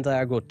slight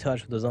anti-aggro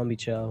touch with a Zombie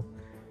Chow.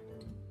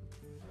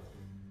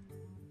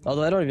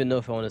 Although I don't even know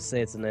if I want to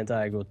say it's an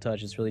anti-aggro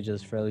touch. It's really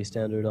just fairly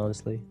standard,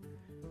 honestly,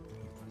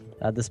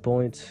 at this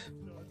point.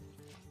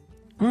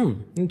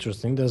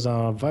 Interesting. There's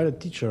a Violet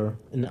Teacher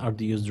in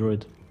RDU's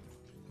Druid.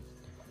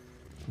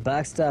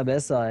 Backstab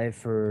SI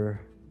for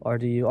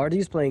RDU.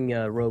 RDU's playing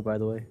Rogue, by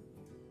the way.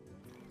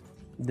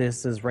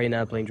 This is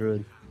Reynad playing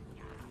Druid.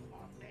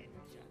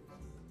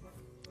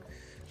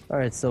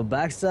 Alright, so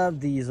backstab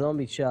the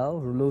Zombie Chow,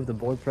 remove the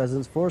board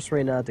presence, force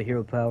Reynad to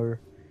hero power.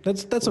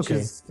 That's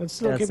okay. That's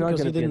still okay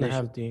because he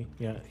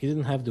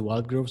didn't have the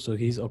Wild Growth, so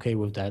he's okay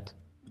with that.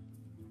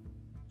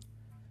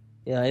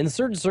 Yeah, in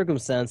certain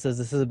circumstances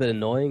this is a bit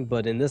annoying,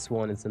 but in this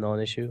one it's a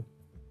non-issue.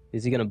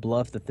 Is he gonna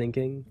bluff the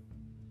thinking?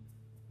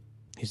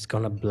 He's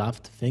gonna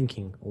bluff the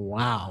thinking.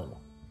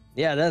 Wow.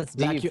 Yeah, that's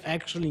deep. Like, you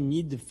actually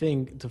need to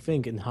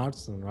think in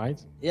Hearthstone,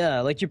 right? Yeah,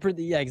 like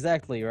yeah,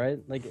 exactly, right?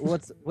 Like,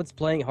 what's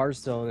playing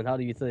Hearthstone and how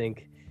do you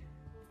think?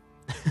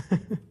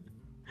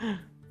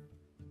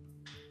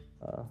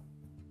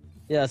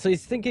 Yeah, so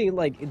he's thinking,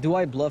 like, do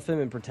I bluff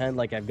him and pretend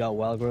like I've got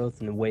Wild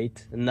Growth and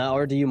wait? And now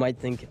RDU might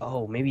think,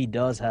 oh, maybe he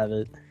does have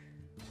it.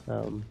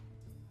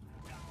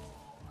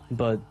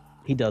 But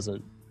he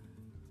doesn't.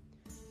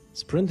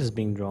 Sprint is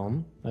being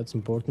drawn. That's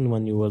important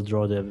when you will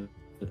draw the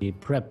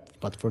prep,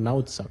 but for now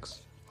it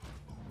sucks.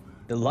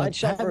 The light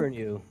shall burn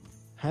you.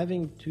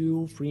 Having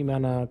 2 free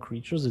mana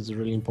creatures is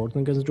really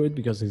important against Druid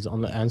because his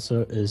only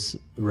answer is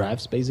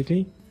Ravs,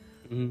 basically.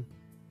 Mm-hmm.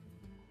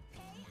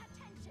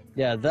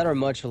 Yeah, that or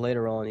much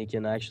later on he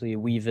can actually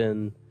weave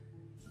in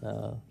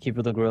Keeper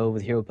of the Grove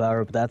with hero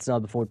power, but that's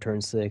not before turn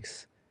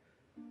 6.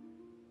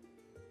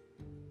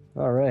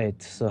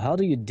 Alright, so how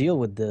do you deal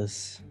with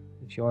this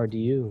if you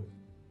RDU?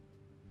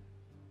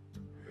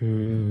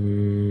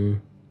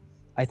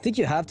 I think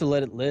you have to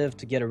let it live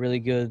to get a really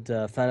good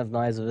Fan of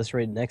Knives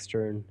Eviscerate next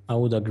turn. I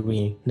would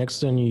agree. Next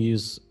turn you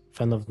use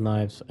Fan of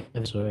Knives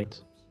Eviscerate.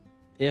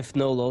 If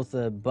no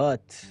Lothar,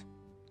 but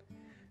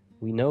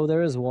we know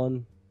there is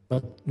one.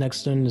 But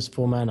next turn is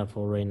 4 mana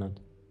for Reynad.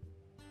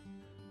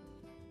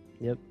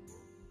 Yep.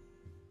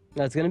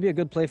 That's going to be a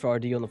good play for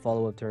RDU on the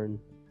follow-up turn.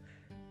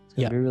 It's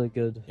going to be really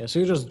good. Yeah, so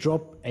you just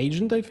drop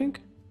Agent, I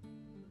think?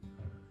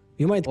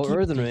 You might keep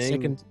Earthen the Ring.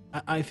 second...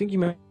 I think you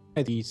might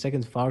the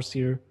second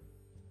Farseer.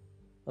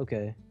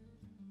 Okay.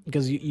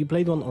 Because you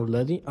played one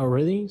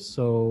already,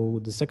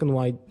 so the second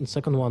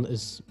one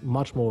is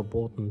much more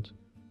important.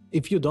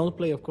 If you don't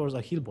play, of course,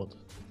 a Healbot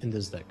in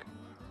this deck.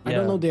 I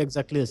don't know the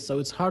exact list, so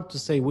it's hard to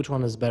say which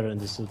one is better in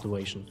this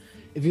situation.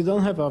 If you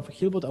don't have a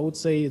Healbot, I would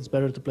say it's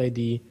better to play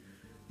the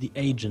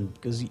Agent,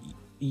 because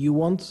you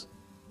won't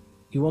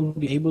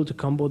be able to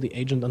combo the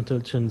Agent until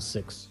turn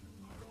 6.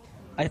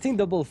 I think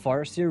double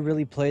Farseer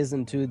really plays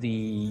into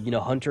the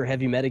Hunter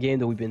heavy metagame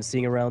that we've been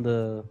seeing around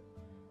the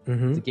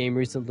game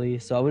recently.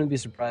 So I wouldn't be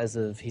surprised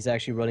if he's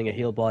actually running a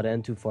Healbot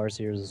and 2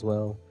 Farseers as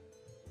well.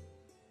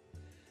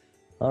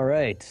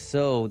 Alright,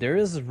 so there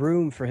is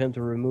room for him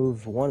to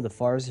remove one of the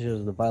Farseers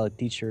of the Violet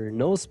Teacher.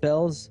 No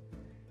spells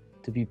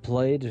to be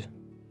played.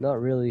 Not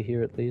really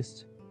here, at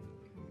least.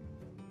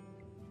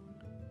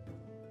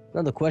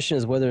 Now the question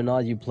is whether or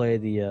not you play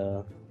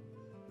the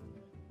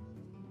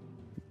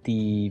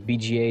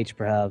BGH,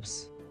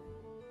 perhaps,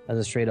 as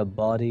a straight-up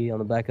body on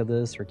the back of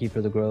this, or Keeper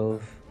of the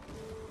Grove.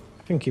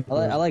 I think Keeper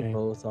I like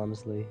both,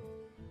 honestly.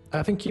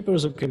 I think Keeper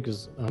is okay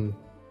because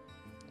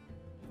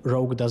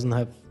Rogue doesn't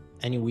have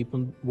any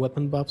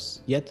weapon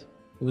buffs yet.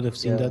 We would have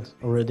seen that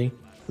already.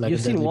 Like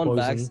You've seen one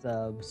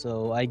backstab,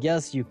 so I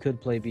guess you could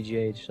play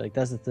BGH. Like,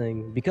 that's the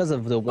thing. Because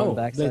of the one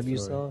backstab you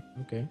saw.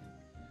 Okay.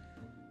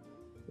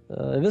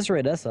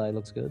 Eviscerate SI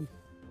looks good.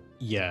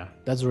 Yeah,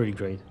 that's really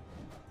great.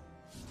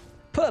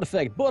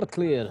 Perfect, board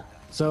clear.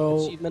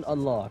 So achievement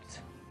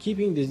unlocked.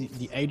 Keeping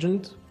the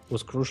Agent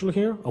was crucial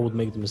here. I would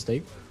make the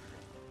mistake.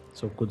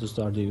 So good to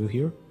start you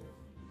here.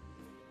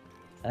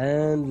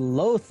 And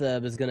Lothar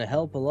is going to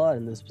help a lot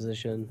in this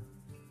position.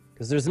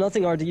 Because there's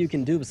nothing RDU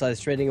can do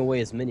besides trading away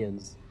his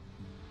minions.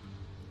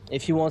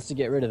 If he wants to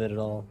get rid of it at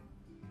all.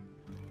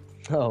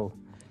 Oh,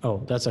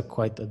 that's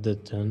quite a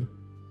dead turn.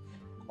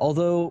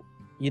 Although,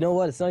 you know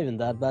what? It's not even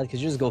that bad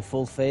because you just go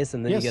full face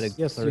and then you get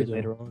a third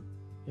later on.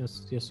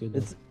 Yes, you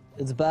do.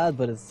 It's bad,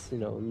 but it's,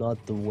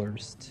 not the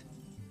worst.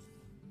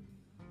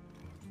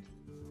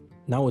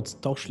 Now it's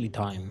Toshli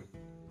time.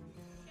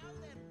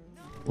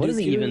 What does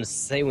he even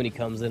say when he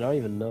comes in? I don't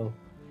even know.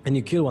 And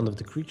you kill one of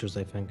the creatures,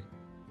 I think.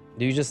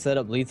 Do you just set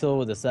up lethal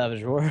with a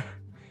Savage Roar?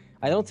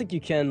 I don't think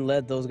you can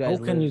let those guys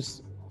How can you...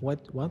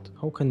 What?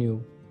 How can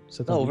you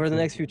set up... over the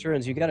next few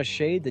turns, you got a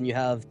Shade, then you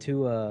have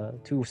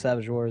two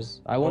Savage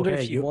Roars. I wonder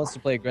if he wants to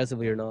play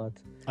aggressively or not.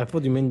 I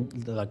thought you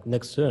meant, like,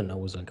 next turn. I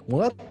was like,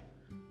 what?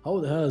 How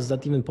the hell is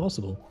that even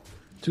possible?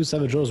 2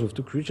 Savage Roars with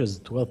 2 creatures,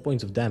 12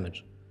 points of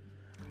damage.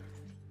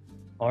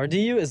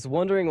 RDU is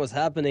wondering what's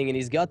happening, and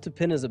he's got to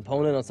pin his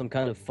opponent on some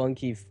kind of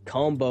funky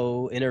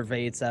combo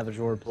Innervate Savage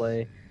Roar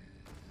play.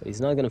 But he's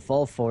not going to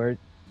fall for it.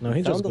 No,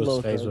 he just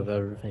goes face with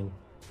everything.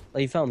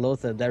 Like, he found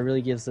Lothar. That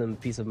really gives him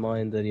peace of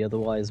mind that he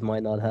otherwise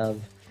might not have.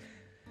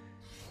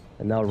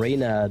 And now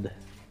Reynad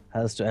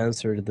has to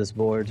answer to this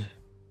board.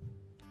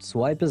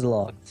 Swipe is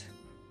locked.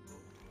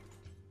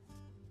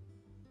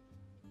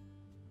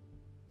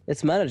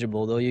 It's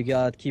manageable, though. You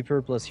got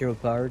Keeper plus Hero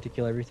Power to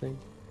kill everything.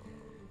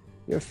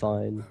 You're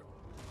fine.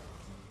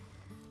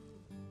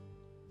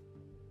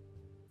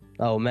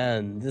 Oh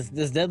man,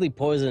 this deadly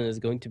poison is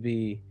going to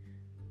be...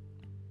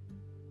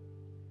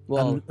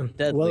 Well,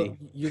 deadly.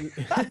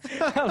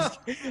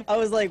 I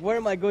was like, where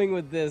am I going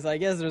with this? I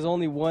guess there's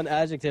only one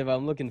adjective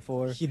I'm looking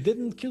for. He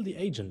didn't kill the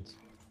Agent.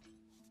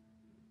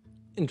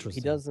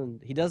 Interesting.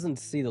 He doesn't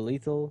see the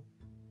lethal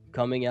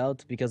coming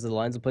out because of the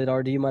lines of play that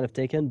RDU might have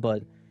taken,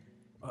 but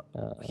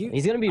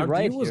he's going to be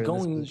right here in this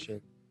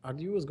position.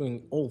 RDU was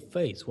going all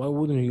face. Why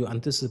wouldn't you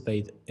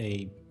anticipate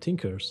a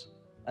Tinkers?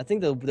 I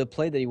think the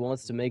play that he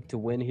wants to make to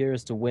win here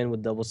is to win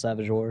with double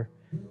Savage Roar.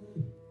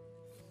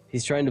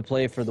 He's trying to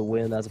play for the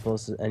win as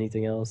opposed to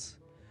anything else.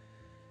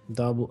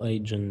 Double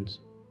Agent.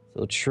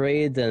 So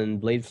trade and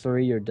Blade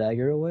Flurry your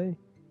dagger away?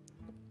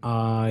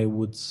 I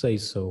would say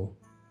so.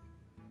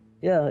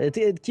 Yeah,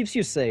 it keeps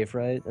you safe,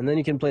 right? And then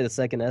you can play the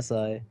second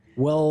SI.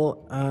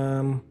 Well,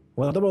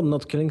 what about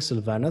not killing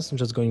Sylvanas and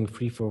just going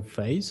free for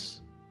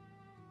face?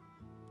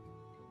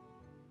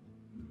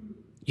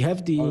 You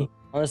have the...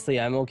 Honestly,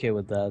 I'm okay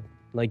with that.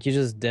 Like, you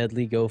just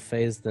deadly go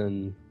phase,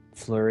 then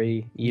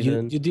flurry,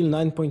 even. You deal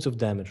 9 points of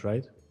damage,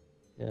 right?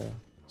 Yeah.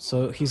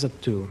 So he's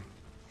at 2.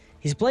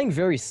 He's playing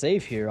very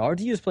safe here.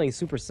 RDU is playing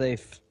super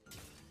safe.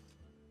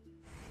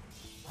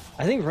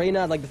 I think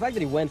Reynad, like the fact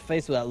that he went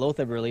face with that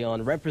Lothar early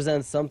on,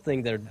 represents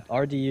something that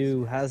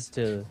RDU has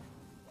to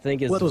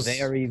think is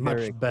very,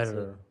 very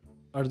better.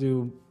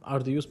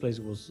 RDU's play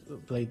was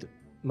played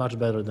much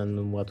better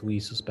than what we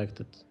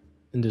suspected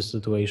in this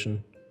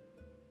situation.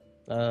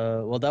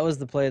 Well, that was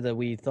the play that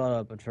we thought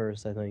up at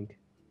first, I think.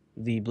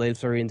 The Blade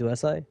Flurry into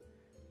SI?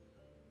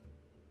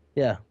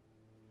 Yeah.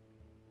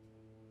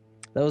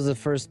 That was the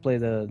first play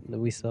that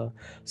we saw.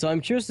 So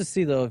I'm curious to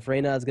see, though, if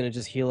Reynad's going to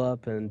just heal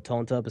up and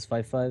taunt up his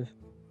 5-5.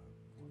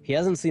 He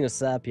hasn't seen a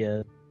sap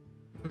yet.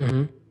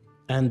 Mm-hmm.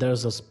 And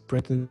there's a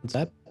sprint in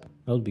sap.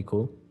 That would be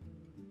cool.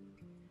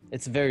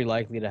 It's very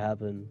likely to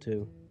happen,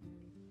 too.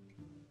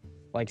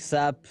 Like,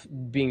 sap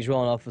being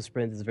drawn off a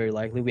sprint is very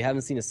likely. We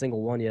haven't seen a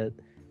single one yet.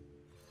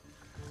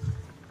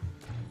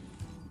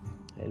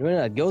 And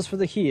Reynad goes for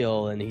the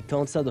heal, and he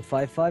taunts out the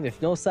 5-5.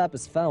 If no sap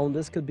is found,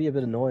 this could be a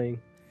bit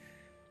annoying.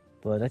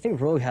 But I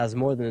think Rogue has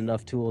more than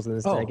enough tools in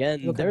this deck.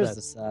 And there's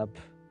the sap.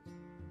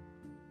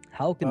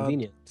 How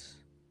convenient.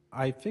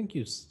 I think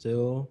you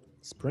still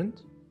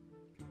sprint?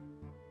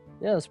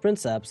 Yeah, sprint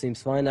sap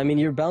seems fine. I mean,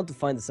 you're bound to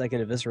find the second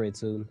Eviscerate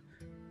soon.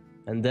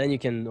 And then you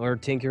can, or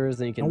Tinkers,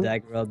 then you can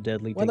dagger up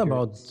deadly Tinkers. What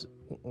about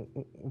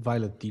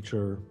Violet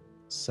Teacher,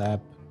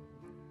 sap,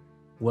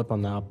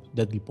 weapon up,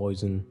 deadly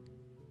poison?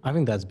 I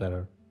think that's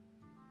better.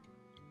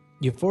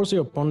 You force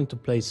your opponent to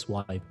play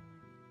swipe.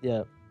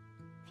 Yeah.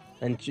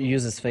 And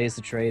use his face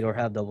to trade or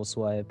have double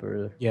swipe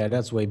or... Yeah,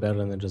 that's way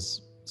better than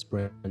just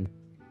sprint.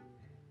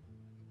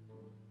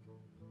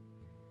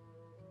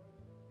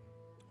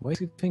 Why is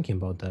he thinking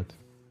about that?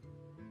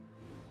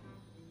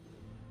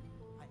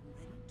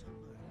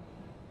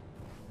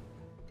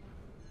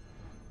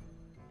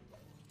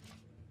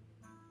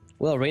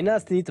 Well,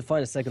 Reynad needs to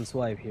find a second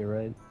swipe here,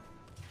 right?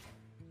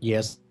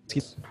 Yes.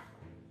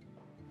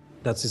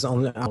 That's his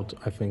only out,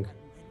 I think.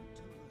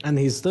 And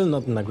he's still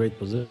not in a great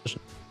position.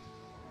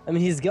 I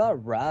mean, he's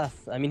got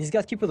Wrath. I mean, he's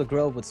got Keep of the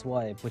Grove with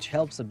swipe, which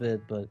helps a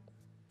bit, but...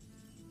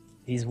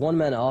 he's one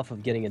man off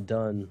of getting it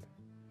done.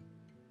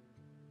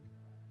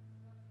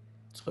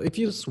 So if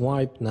you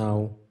swipe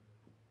now...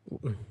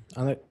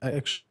 and I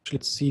actually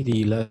see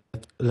the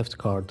left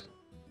card.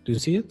 Do you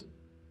see it?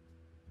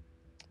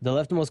 The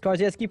leftmost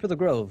card? Yes, Keep of the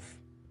Grove.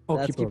 Oh,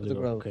 That's Keep of the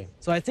Grove. Okay.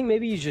 So I think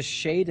maybe you just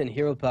Shade and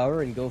Hero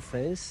Power and go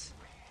face.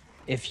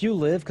 If you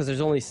live, because there's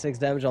only 6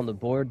 damage on the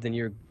board, then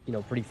you're,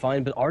 pretty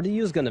fine. But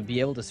RDU is going to be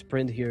able to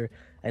sprint here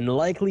and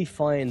likely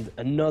find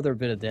another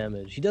bit of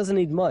damage. He doesn't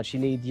need much. He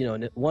needs,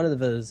 one of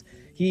his...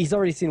 He's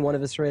already seen one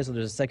of his rays, so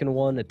there's a second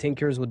one. A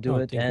Tinkers would do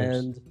it, Tinkers.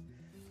 And...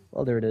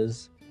 well, there it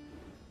is.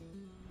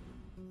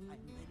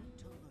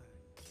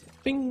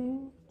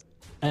 Bing!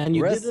 And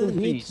you didn't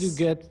need to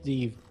get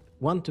the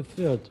 1 to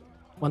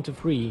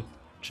 3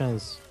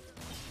 chance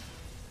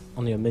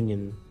on your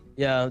minion.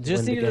 Yeah,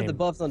 just needed the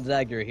buffs on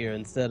Dagger here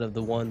instead of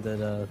the one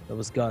that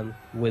was gone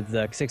with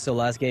Xixo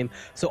last game.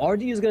 So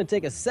RDU is going to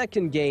take a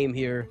second game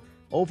here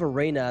over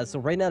Reynad. So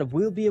Reynad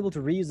will be able to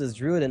reuse his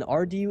Druid, and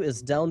RDU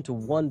is down to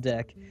 1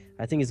 deck.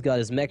 I think he's got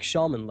his Mech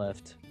Shaman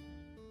left.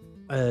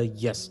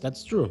 Yes,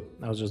 that's true.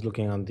 I was just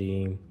looking on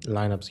the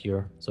lineups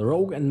here. So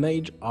Rogue and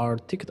Mage are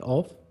ticked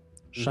off.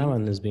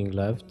 Shaman is being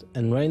left,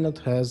 and Reynad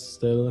has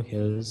still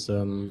his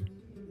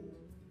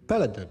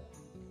Paladin.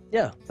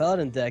 Yeah,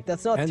 Paladin deck.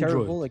 That's not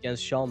terrible Druid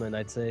against Shaman,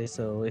 I'd say.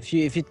 So if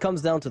it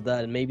comes down to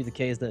that, it may be the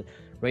case that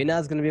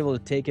Reynad's going to be able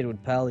to take it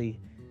with Pally.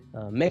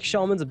 Mech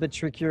Shaman's a bit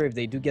trickier if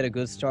they do get a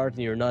good start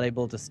and you're not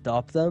able to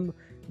stop them.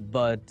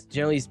 But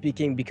generally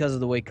speaking, because of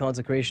the way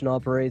Consecration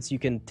operates, you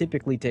can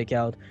typically take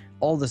out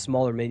all the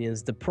smaller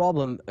minions. The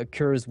problem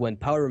occurs when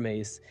Powder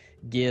Mace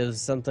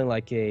gives something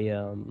like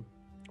a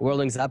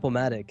Whirling's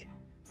Appomatic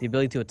the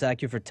ability to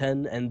attack you for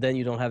 10, and then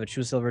you don't have a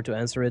True Silver to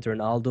answer it or an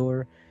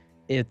Aldor.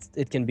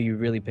 It can be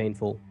really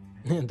painful.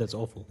 That's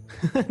awful.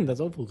 That's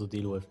awful to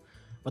deal with.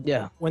 But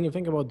yeah, when you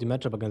think about the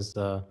matchup against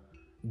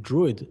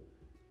Druid,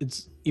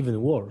 it's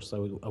even worse,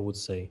 I would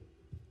say.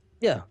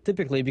 Yeah,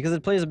 typically, because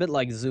it plays a bit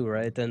like Zoo,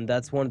 right? And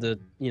that's one of the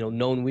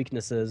known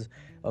weaknesses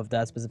of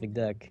that specific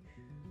deck.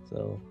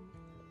 So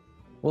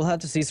we'll have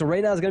to see. So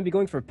right now it's going to be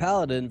going for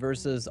Paladin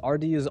versus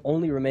RDU's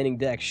only remaining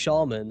deck,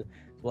 Shaman.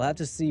 We'll have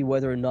to see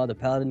whether or not the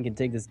Paladin can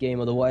take this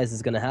game. Otherwise,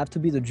 it's going to have to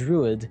be the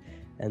Druid.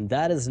 And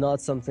that is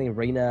not something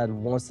Reynad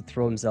wants to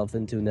throw himself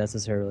into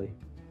necessarily.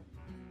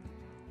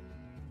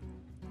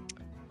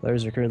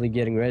 Players are currently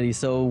getting ready.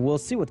 So we'll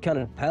see what kind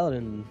of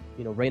Paladin,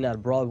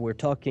 Reynad brought. We were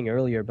talking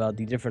earlier about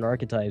the different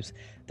archetypes.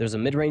 There's a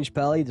mid-range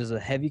Pally, there's a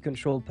heavy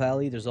controlled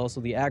Pally, there's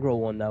also the aggro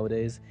one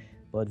nowadays.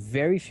 But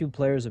very few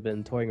players have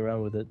been toying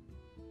around with it.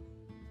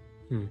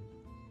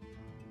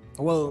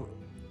 Well,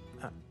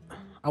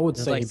 I would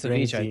say like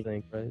Savage, I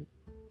think, right?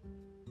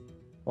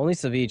 Only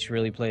Savich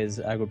really plays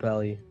aggro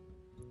pally.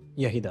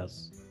 Yeah, he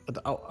does. But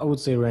I would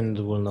say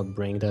Reynad will not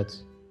bring that,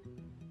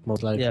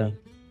 most likely. Yeah.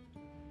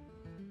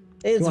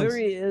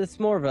 It's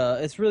more of a,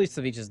 it's really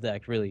Savich's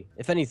deck, really,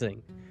 if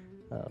anything.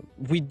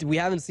 We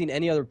haven't seen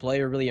any other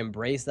player really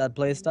embrace that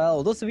playstyle,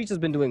 although Savich has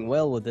been doing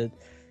well with it.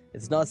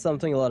 It's not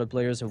something a lot of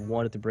players have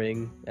wanted to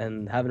bring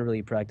and haven't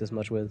really practiced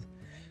much with.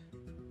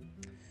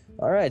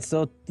 Alright,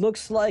 so it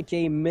looks like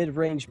a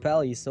mid-range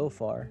pally so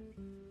far.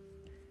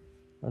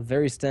 A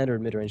very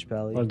standard mid-range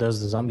pally. Well, there's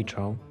the Zombie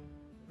Tron.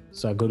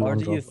 So a good one.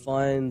 RDU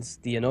finds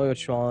the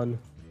Anoyotron.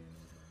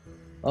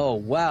 Oh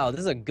wow,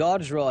 this is a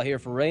god draw here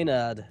for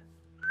Reynad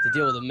to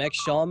deal with a Mech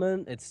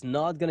Shaman. It's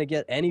not gonna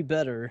get any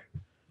better.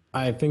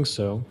 I think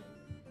so.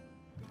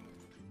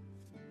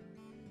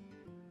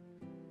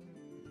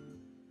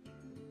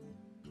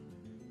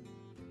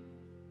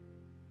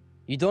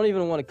 You don't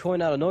even want to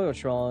coin out a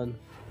Noyotron,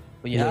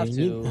 but you have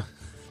to.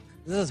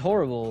 This is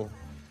horrible.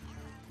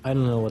 I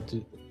don't know what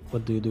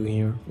do you do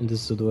here in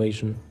this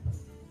situation.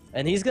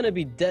 And he's gonna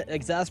be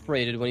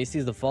exasperated when he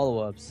sees the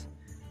follow-ups.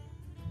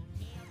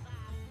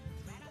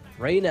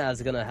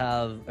 Reynad's gonna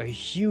have a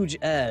huge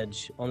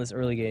edge on this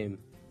early game.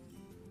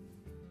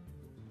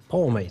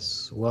 Power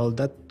Mace. Well,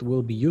 that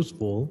will be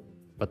useful,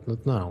 but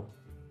not now.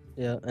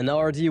 Yeah, and now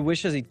RD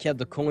wishes he'd kept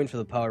the coin for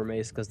the Power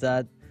Mace, because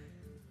that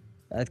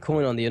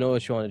coin on the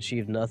Anoyotron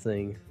achieved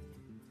nothing.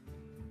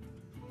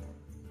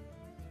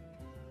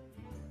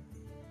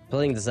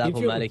 Playing the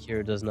Zap-O-Matic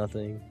here does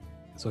nothing.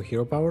 So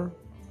hero power?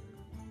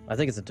 I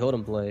think it's a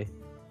totem play.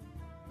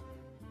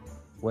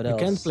 What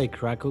else? You can't play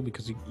Crackle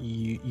because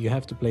you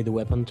have to play the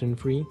weapon turn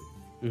free.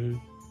 Mm-hmm.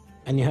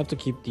 And you have to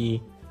keep the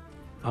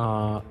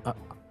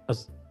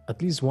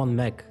at least one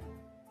mech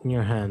in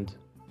your hand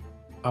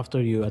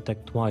after you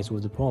attack twice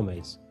with the Power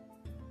Mace.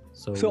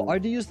 So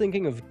RDU's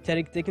thinking of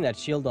taking that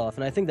shield off,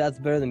 and I think that's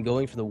better than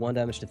going for the 1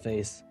 damage to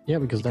face. Yeah,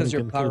 because then you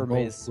your can Power kill both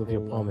Mace with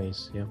your Power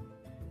Mace, yeah.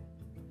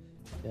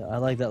 Yeah, I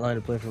like that line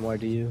of play from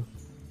RDU.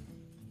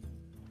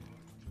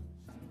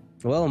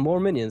 Well, more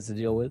minions to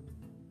deal with.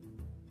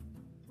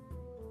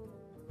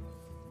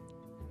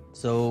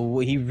 So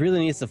he really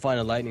needs to find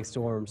a Lightning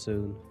Storm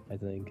soon, I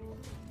think.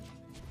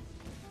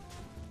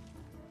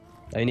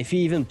 I mean, if he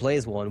even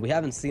plays one, we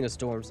haven't seen a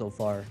Storm so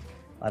far.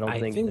 I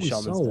think we the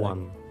Shaman's saw deck.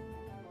 one.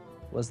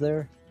 Was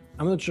there?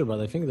 I'm not sure, but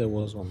I think there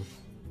was one.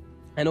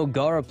 I know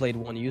Gara played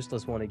one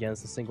useless one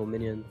against a single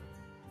minion.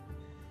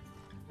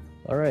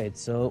 Alright,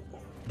 so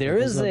there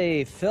is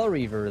a Fel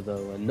Reaver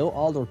though, and no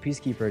Aldor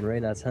Peacekeeper in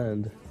Reynad's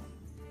hand.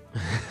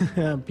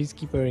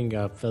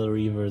 Peacekeepering Fel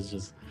Reaver is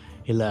just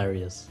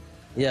hilarious.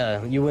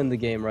 Yeah, you win the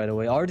game right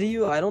away.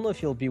 RDU, I don't know if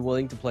he'll be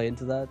willing to play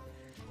into that,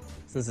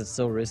 since it's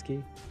so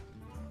risky.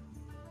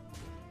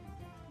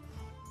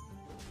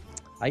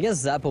 I guess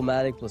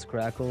Zap-O-Matic plus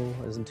Crackle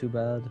isn't too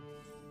bad.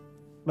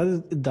 But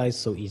it dies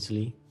so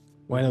easily.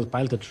 Why not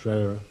Piloted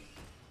Shredder?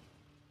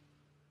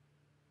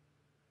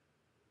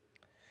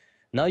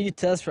 Now you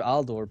test for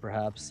Aldor,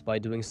 perhaps, by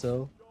doing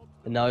so.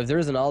 And now if there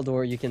is an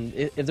Aldor, you can...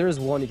 If there is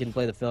one, you can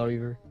play the Fel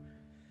Reaver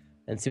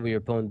and see what your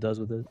opponent does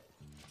with it.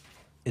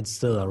 It's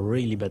still a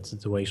really bad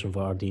situation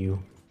for RDU.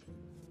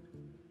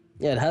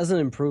 Yeah, it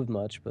hasn't improved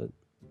much, but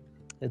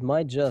it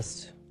might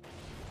just...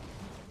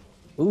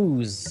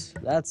 Ooze.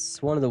 That's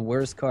one of the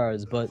worst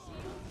cards, but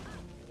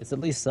it's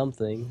at least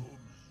something.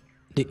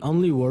 The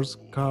only worst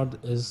card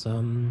is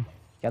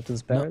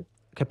Captain's Parrot? No,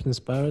 Captain's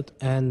Parrot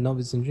and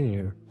Novice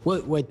Engineer.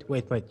 Wait.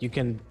 You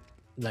can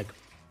like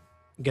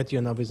get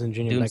your Novice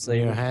Engineer back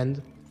in your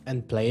hand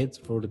and play it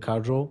for the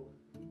card draw.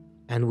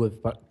 And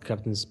with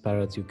Captain's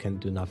Parrot you can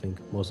do nothing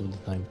most of the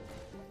time.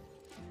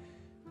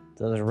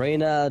 Does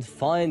Reynad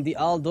find the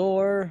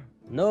Aldor?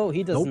 No,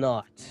 he does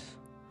not.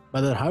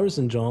 But the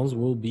Harrison Jones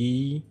will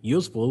be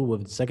useful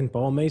with the second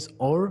Power Mace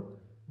or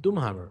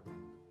Doomhammer.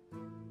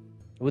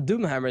 With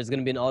Doomhammer, it's going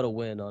to be an auto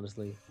win,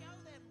 honestly.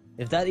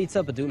 If that eats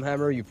up a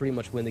Doomhammer, you pretty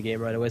much win the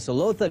game right away. So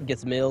Lothar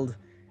gets milled,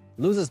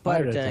 loses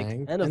Fire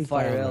Tank, and a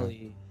Fire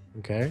Ellie.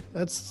 Okay,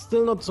 that's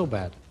still not so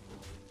bad.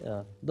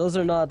 Yeah, those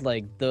are not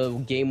like the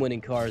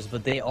game-winning cards,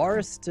 but they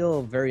are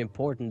still very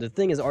important. The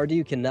thing is,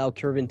 RDU can now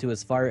curve into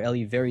his Fire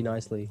Ellie very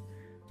nicely.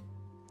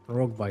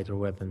 Rock Biter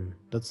weapon.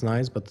 That's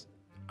nice, but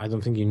I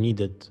don't think you need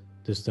it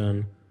this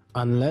turn.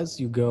 Unless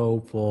you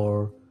go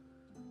for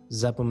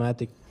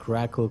Zap-O-Matic,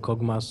 Crackle,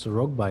 Cogmaster,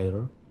 Rock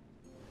Biter.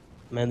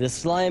 Man, this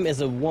slime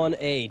is a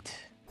 1/8.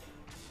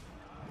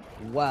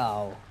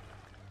 Wow.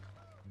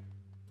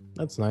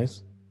 That's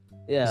nice.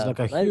 Yeah. It's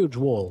like a huge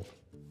wall.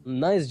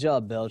 Nice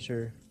job,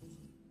 Belcher.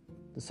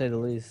 To say the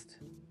least.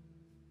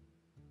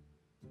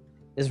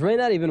 Is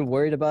Reynad even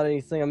worried about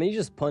anything? I mean, he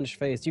just punched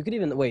face. You could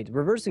even... Wait,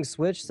 reversing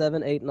switch,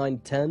 7, 8, 9,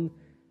 10.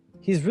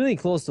 He's really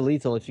close to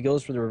lethal if he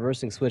goes for the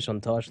reversing switch on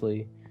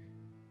Toshli.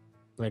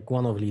 Like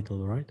one of lethal,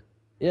 right?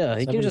 Yeah,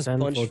 he 7, can just 10,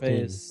 punch 14.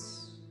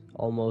 face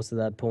almost at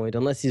that point.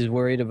 Unless he's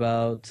worried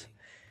about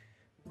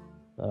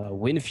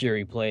Wind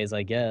Fury plays,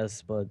 I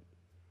guess, but...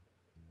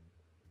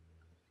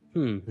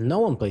 No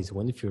one plays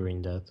Wind Fury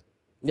in that.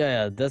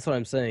 Yeah, that's what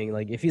I'm saying.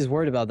 Like, if he's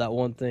worried about that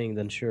one thing,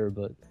 then sure,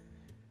 but...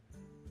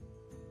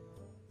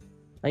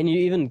 And you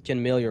even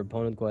can mail your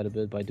opponent quite a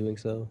bit by doing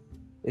so.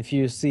 If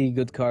you see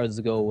good cards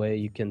go away,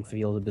 you can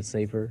feel a bit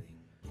safer.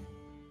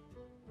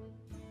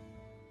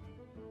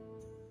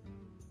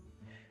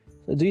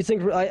 So do you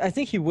think... I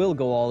think he will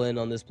go all in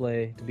on this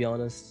play, to be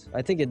honest.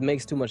 I think it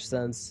makes too much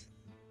sense.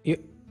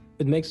 It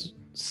makes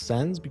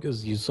sense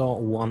because you saw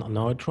one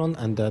Neutron,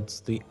 and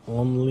that's the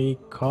only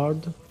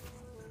card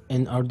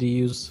in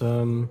RDU's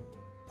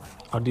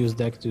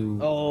deck to...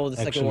 Oh, the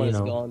second one is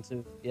gone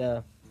too.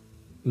 Yeah.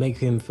 Make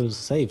him feel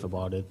safe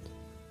about it.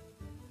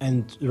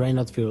 And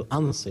Reynad feel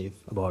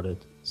unsafe about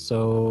it.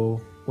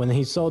 So when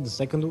he saw the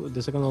second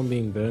one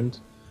being burned,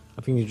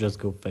 I think you just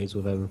go face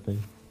with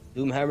everything.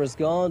 Doomhammer's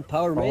gone,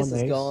 Power Mace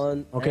is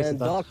gone, okay, and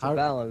so Doctor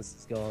Balance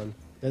is gone.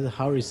 That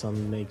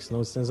Harrison makes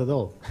no sense at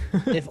all.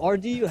 If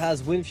RDU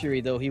has Wind Fury,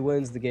 though, he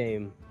wins the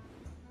game.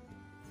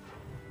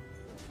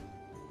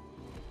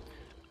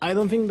 I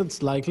don't think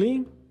that's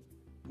likely.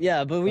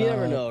 Yeah, but we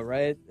never know,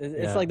 right?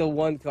 It's like the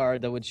one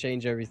card that would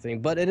change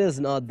everything, but it is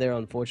not there,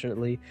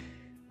 unfortunately.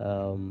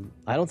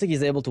 I don't think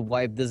he's able to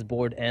wipe this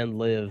board and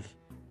live.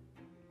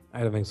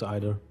 I don't think so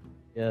either.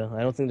 Yeah,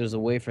 I don't think there's a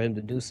way for him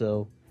to do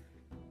so.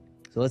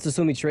 So let's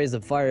assume he trades the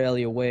Fire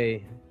Alley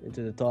away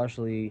into the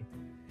Toshli.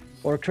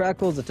 Or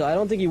crackles the I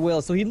don't think he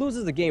will, so he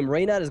loses the game.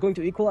 Reynad is going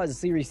to equalize the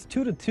series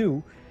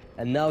 2-2,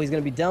 and now he's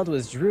going to be down to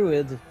his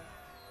Druid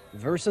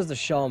versus the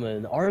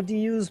Shaman.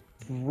 RDU's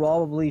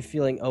probably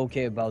feeling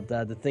okay about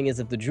that. The thing is,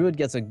 if the Druid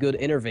gets a good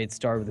Innervate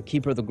start with the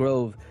Keeper of the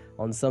Grove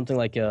on something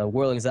like a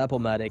Whirling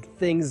Zapomatic,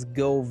 things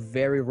go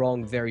very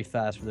wrong very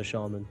fast for the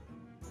Shaman.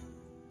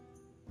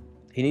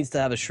 He needs to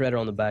have a Shredder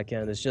on the back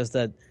end. It's just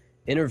that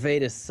Innervate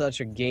is such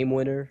a game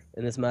winner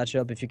in this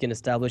matchup if you can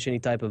establish any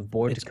type of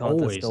board to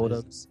contest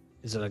totems.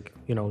 It's like,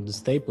 you know, the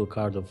staple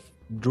card of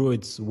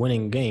Druids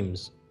winning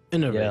games.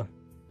 Innervate. Yeah.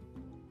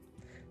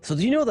 So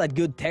do you know that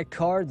good tech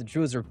card the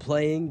Druids are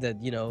playing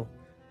that, you know,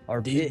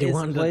 are the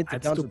one that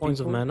adds 2 points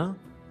of mana?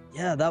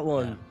 Yeah, that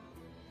one. Yeah.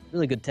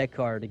 Really good tech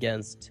card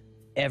against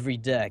every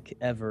deck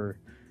ever.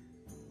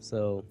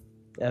 So,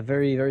 yeah,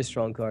 very, very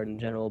strong card in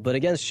general. But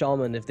against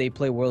Shaman, if they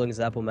play Whirling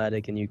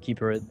Zapomatic and you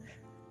keeper it,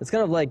 it's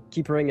kind of like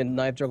keepering a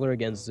Knife Juggler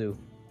against Zoo.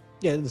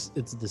 Yeah, it's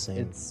the same.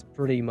 It's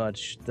pretty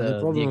much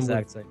the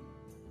exact same.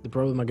 The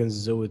problem against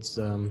Zoo is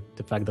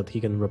the fact that he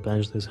can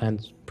replenish his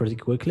hand pretty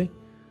quickly.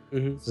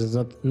 Mm-hmm.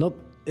 So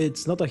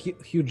it's not a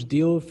huge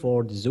deal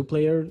for the Zoo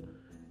player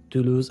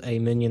to lose a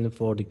minion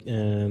for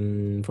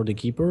the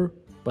keeper,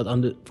 but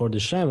for the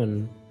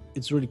Shaman,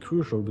 it's really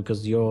crucial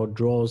because your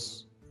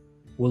draws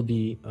will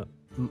be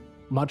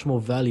much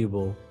more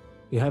valuable.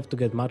 You have to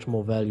get much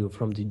more value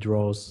from the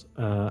draws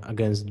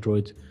against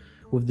Druid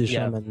with the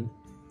Shaman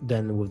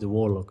than with the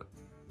Warlock.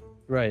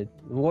 Right.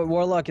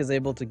 Warlock is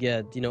able to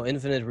get, you know,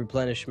 infinite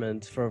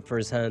replenishment for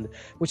his hand,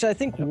 which I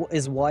think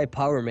is why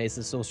Power Mace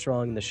is so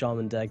strong in the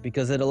Shaman deck,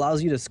 because it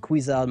allows you to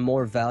squeeze out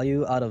more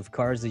value out of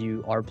cards that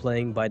you are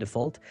playing by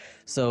default.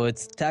 So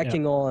it's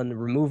tacking on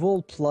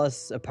removal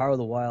plus a Power of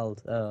the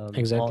Wild.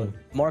 Exactly.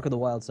 Mark of the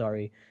Wild,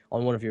 sorry,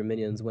 on one of your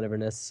minions whenever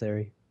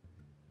necessary.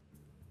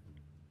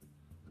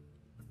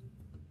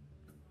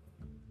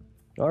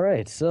 All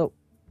right, so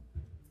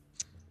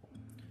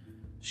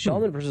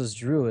Shaman versus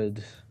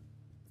Druid.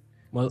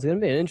 Well, it's gonna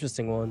be an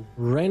interesting one.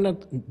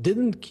 Reynad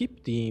didn't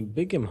keep the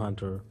Big Game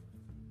Hunter.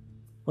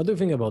 What do you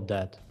think about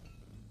that?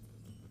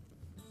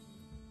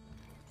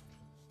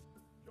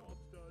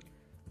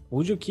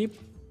 Would you keep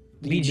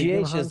the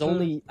BGH is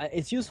only...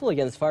 It's useful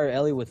against Fire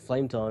Alley with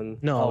Flame Tongue.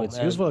 No, it's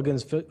useful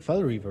against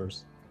Fel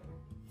Reavers.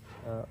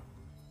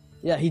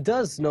 Yeah, he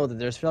does know that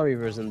there's Fel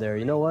Reavers in there.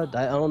 You know what?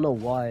 I don't know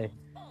why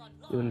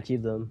you wouldn't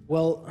keep them.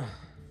 Well,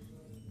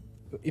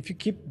 if you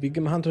keep Big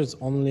Game Hunter, it's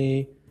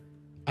only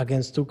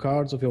against 2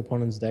 cards of your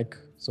opponent's deck,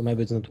 so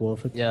maybe it's not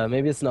worth it. Yeah,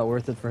 maybe it's not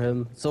worth it for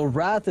him. So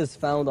Wrath is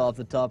found off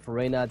the top for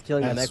Reynad,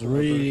 killing the next one.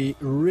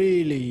 That's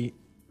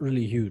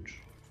really huge.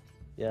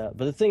 Yeah,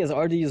 but the thing is,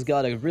 RDU's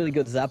got a really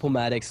good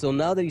Zapomatic, so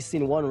now that he's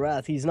seen 1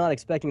 Wrath, he's not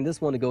expecting this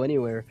one to go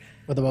anywhere.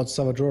 What about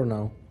Savage Roar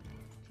now?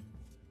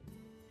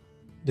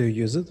 Do you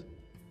use it?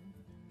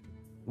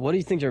 What do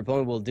you think your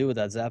opponent will do with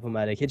that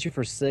Zapomatic? Hit you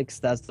for 6,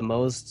 that's the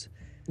most.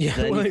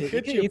 Yeah, well,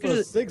 hit you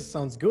for 6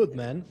 sounds good,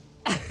 man.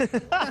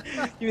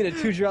 You mean a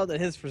 2-drop that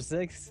hits for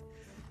 6?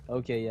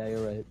 Okay, yeah,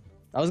 you're right.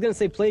 I was gonna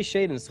say play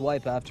Shade and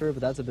swipe after, but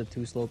that's a bit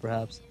too slow,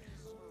 perhaps.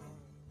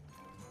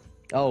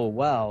 Oh,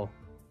 wow.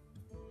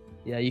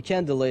 Yeah, you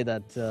can't delay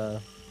that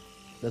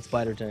that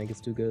Spider Tank. It's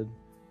too good.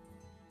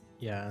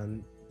 Yeah,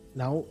 and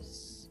now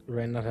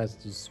Reynad has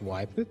to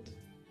swipe it.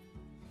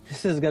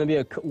 This is gonna be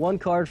a 1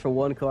 card for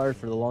 1 card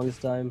for the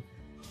longest time,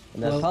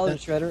 and that Pilot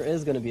Shredder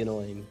is gonna be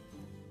annoying.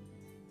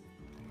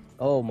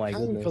 Oh my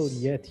goodness!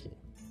 Yeti.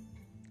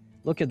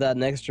 Look at that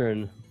next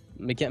turn.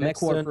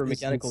 Mech Warper,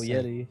 Mechanical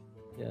Yeti.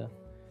 Yeah.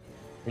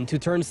 Into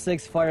turn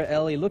 6, Fire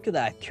Alley. Look at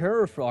that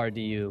curve for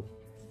RDU.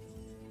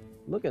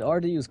 Look at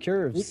RDU's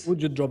curves.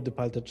 Would you drop the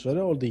Pilot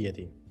Shredder or the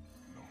Yeti?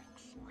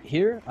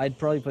 Here, I'd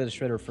probably play the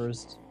Shredder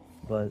first,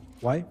 but...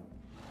 Why?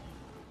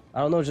 I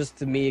don't know, just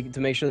to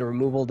make sure the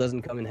removal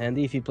doesn't come in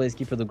handy. If he plays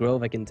Keeper of the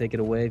Grove, I can take it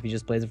away. If he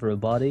just plays it for a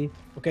body,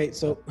 okay,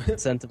 so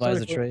incentivize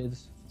the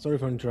trades. Sorry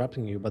for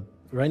interrupting you, but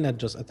Reynad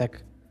just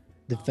attack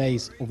the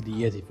face of the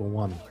Yeti for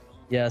 1.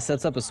 Yeah,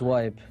 sets up a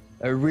swipe,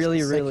 a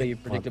really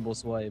predictable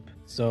swipe.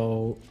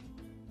 So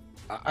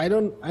I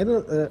don't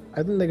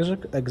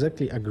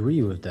exactly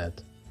agree with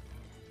that.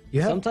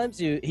 Sometimes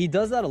he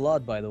does that a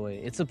lot, by the way.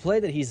 It's a play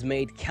that he's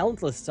made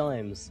countless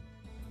times,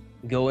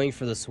 going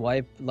for the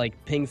swipe, like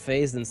ping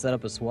face and set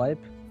up a swipe.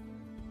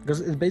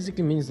 Because it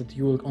basically means that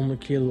you will only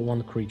kill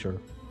 1 creature.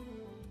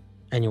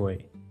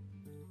 Anyway.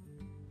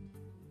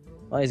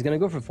 Oh, he's gonna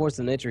go for Force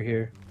of Nature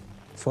here.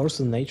 Force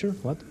of Nature?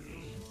 What?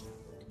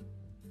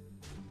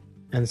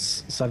 And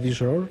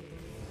Savage Roar?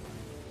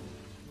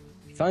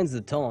 He finds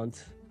the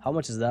taunt. How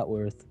much is that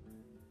worth?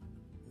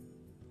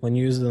 When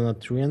you use the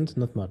Nutrient,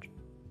 not much.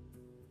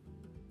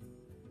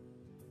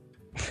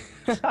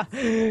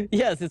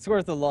 Yes, it's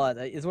worth a lot.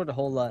 It's worth a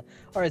whole lot.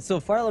 Alright, so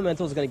Fire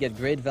Elemental is going to get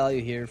great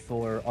value here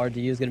for RDU.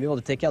 He's going to be able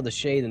to take out the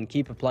Shade and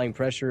keep applying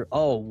pressure.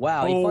 Oh,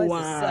 wow. He finds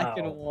the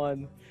second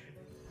one.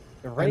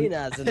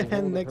 Reynad's in the world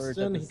and next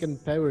turn, he can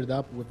pair it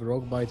up with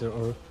Rogue Biter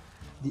or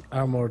the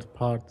Armored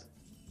Part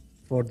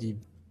for the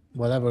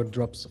whatever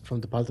drops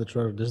from the Palette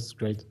Rare. This is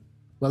great.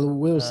 Well,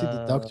 we'll see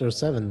the Doctor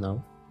 7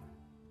 now.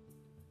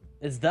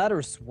 It's that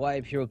or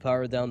swipe Hero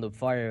Power down the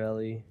Fire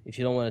Alley if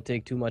you don't want to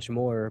take too much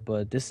more,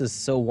 but this is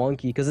so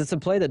wonky because it's a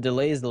play that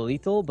delays the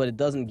lethal, but it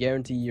doesn't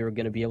guarantee you're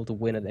going to be able to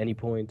win at any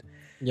point.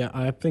 Yeah,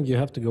 I think you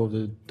have to go with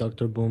the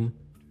Doctor Boom.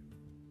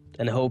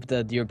 And hope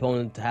that your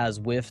opponent has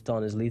whiffed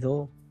on his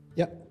lethal?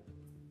 Yeah.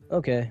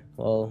 Okay,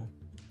 well,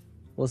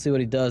 we'll see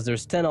what he does.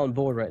 There's 10 on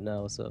board right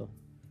now, so...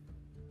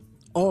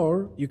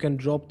 Or you can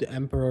drop the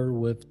Emperor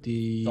with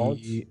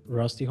the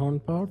Rusty Horn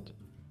part.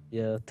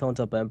 Yeah, taunt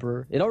up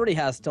Emperor. It already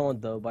has taunt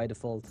though by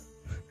default.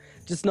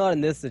 Just not in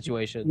this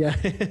situation. Yeah,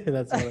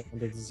 that's what I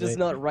wanted to say. Just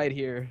not right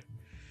here.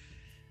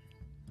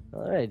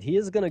 Alright, he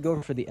is gonna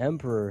go for the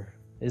Emperor.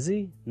 Is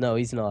he? No,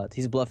 he's not.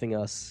 He's bluffing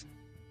us.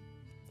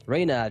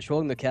 Reynad,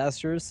 trolling the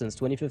casters since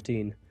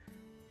 2015.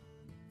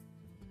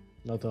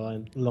 Not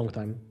a long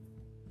time.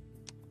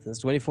 Since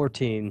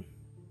 2014.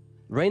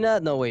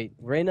 Reynad, no wait.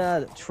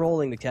 Reynad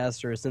trolling the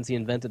caster since he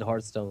invented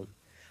Hearthstone.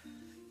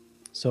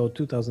 So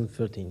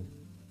 2013.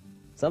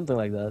 Something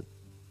like that.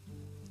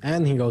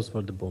 And he goes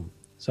for the boom.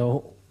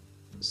 So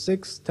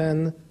 6,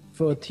 10,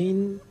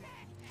 13,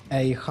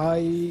 a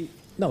high...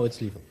 No,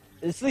 it's lethal.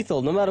 It's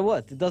lethal, no matter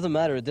what. It doesn't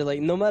matter. They're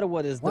like, no matter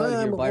what is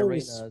done here by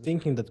Reynad. I'm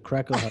thinking that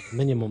Crackle has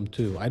minimum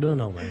 2. I don't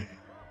know, man.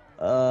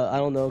 I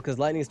don't know, because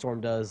Lightning Storm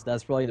does.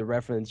 That's probably the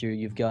reference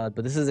you've got.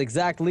 But this is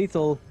exact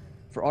lethal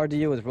for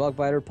RDU with Rock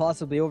Biter.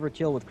 Possibly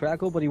overkill with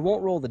Crackle, but he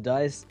won't roll the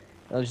dice.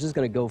 I was just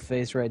going to go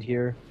face right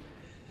here.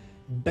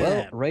 Bam.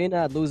 Well,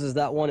 Reynad loses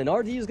that one, and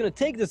RDU is going to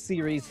take the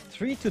series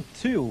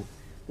 3-2.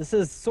 This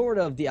is sort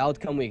of the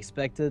outcome we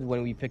expected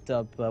when we picked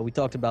up, we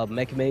talked about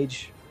Mech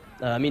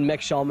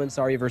Shaman,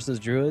 versus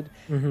Druid.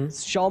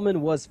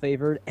 Shaman was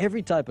favored.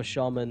 Every type of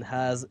Shaman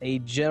has a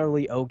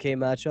generally okay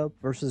matchup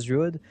versus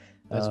Druid,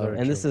 and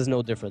true. This is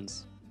no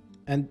difference.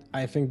 And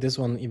I think this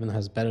one even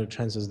has better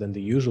chances than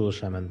the usual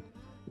Shaman,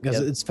 because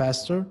it's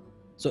faster.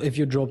 So if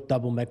you drop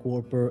double Mech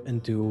Warper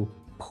into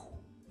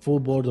full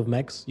board of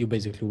mechs, you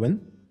basically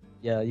win.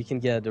 Yeah, you can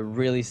get a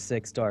really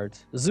sick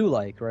start.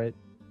 Zoo-like, right?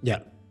 Yeah,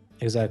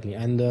 exactly.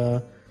 And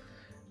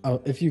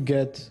if you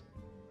get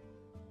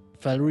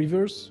Fel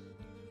Reavers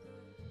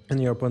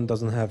and your opponent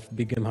doesn't have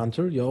Big Game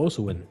Hunter, you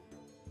also win.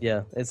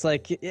 Yeah, it's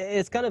like,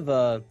 it's kind of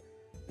the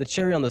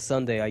cherry on the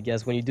sundae, I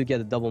guess, when you do get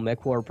a double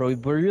Mech War Pro,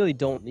 but we really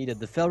don't need it.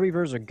 The Fel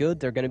Reavers are good.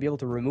 They're going to be able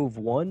to remove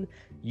 1,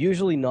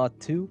 usually not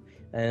 2.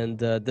 And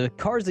the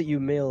cards that you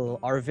mill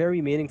are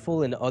very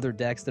meaningful in other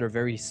decks that are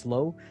very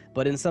slow,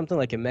 but in something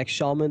like a Mech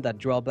Shaman, that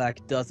drawback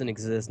doesn't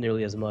exist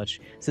nearly as much,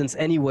 since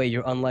anyway,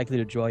 you're unlikely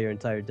to draw your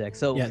entire deck.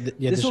 So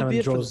this will be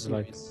it for the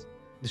series.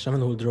 The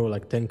Shaman will draw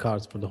like 10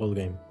 cards for the whole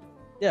game.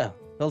 Yeah,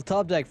 he'll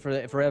top deck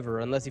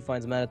forever, unless he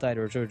finds Manatite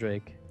or Joe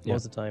Drake,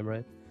 most of the time,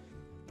 right?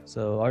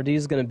 So RDU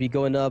is going to be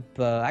going up.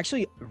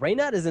 Actually,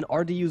 Reynad is in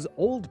RDU's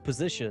old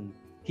position.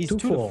 He's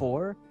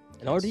 2-4,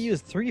 and RDU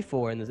is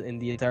 3-4 in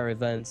the entire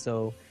event,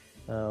 so...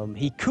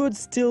 he could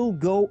still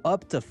go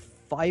up to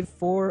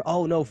 5-4.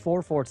 Oh no,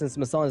 4-4 since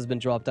Masan has been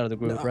dropped out of the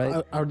group, right?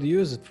 RDU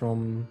is it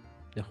from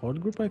the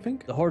Horde group, I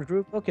think? The Horde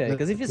group? Okay,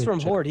 because if he's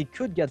from Horde, he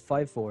could get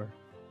 5-4.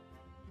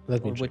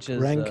 Let me check.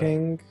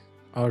 Ranking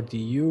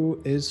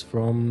RDU is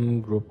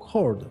from group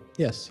Horde.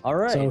 Yes.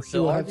 Alright, so he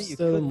will have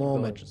still more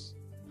matches.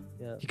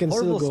 Yeah. He can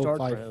still go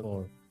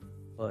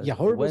 5-4. Yeah,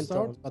 Horde will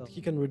start, but he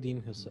can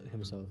redeem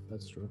himself.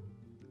 That's true.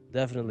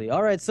 Definitely.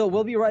 All right, so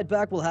we'll be right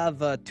back. We'll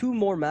have 2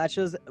 more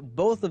matches.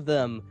 Both of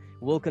them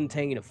will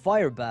contain a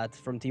Firebat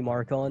from Team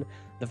Archon.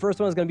 The first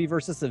one is going to be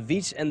versus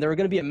Savich, and they're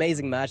going to be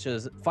amazing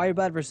matches.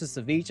 Firebat versus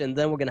Savich, and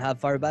then we're going to have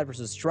Firebat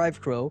versus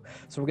Strive Crow.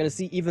 So we're going to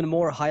see even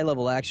more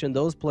high-level action.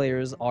 Those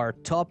players are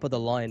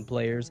top-of-the-line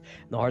players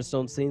in the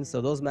Hearthstone scene,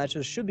 so those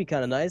matches should be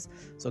kind of nice.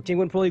 So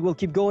Kinguin Pro League will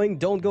keep going.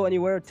 Don't go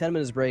anywhere. 10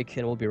 minutes break,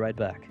 and we'll be right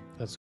back.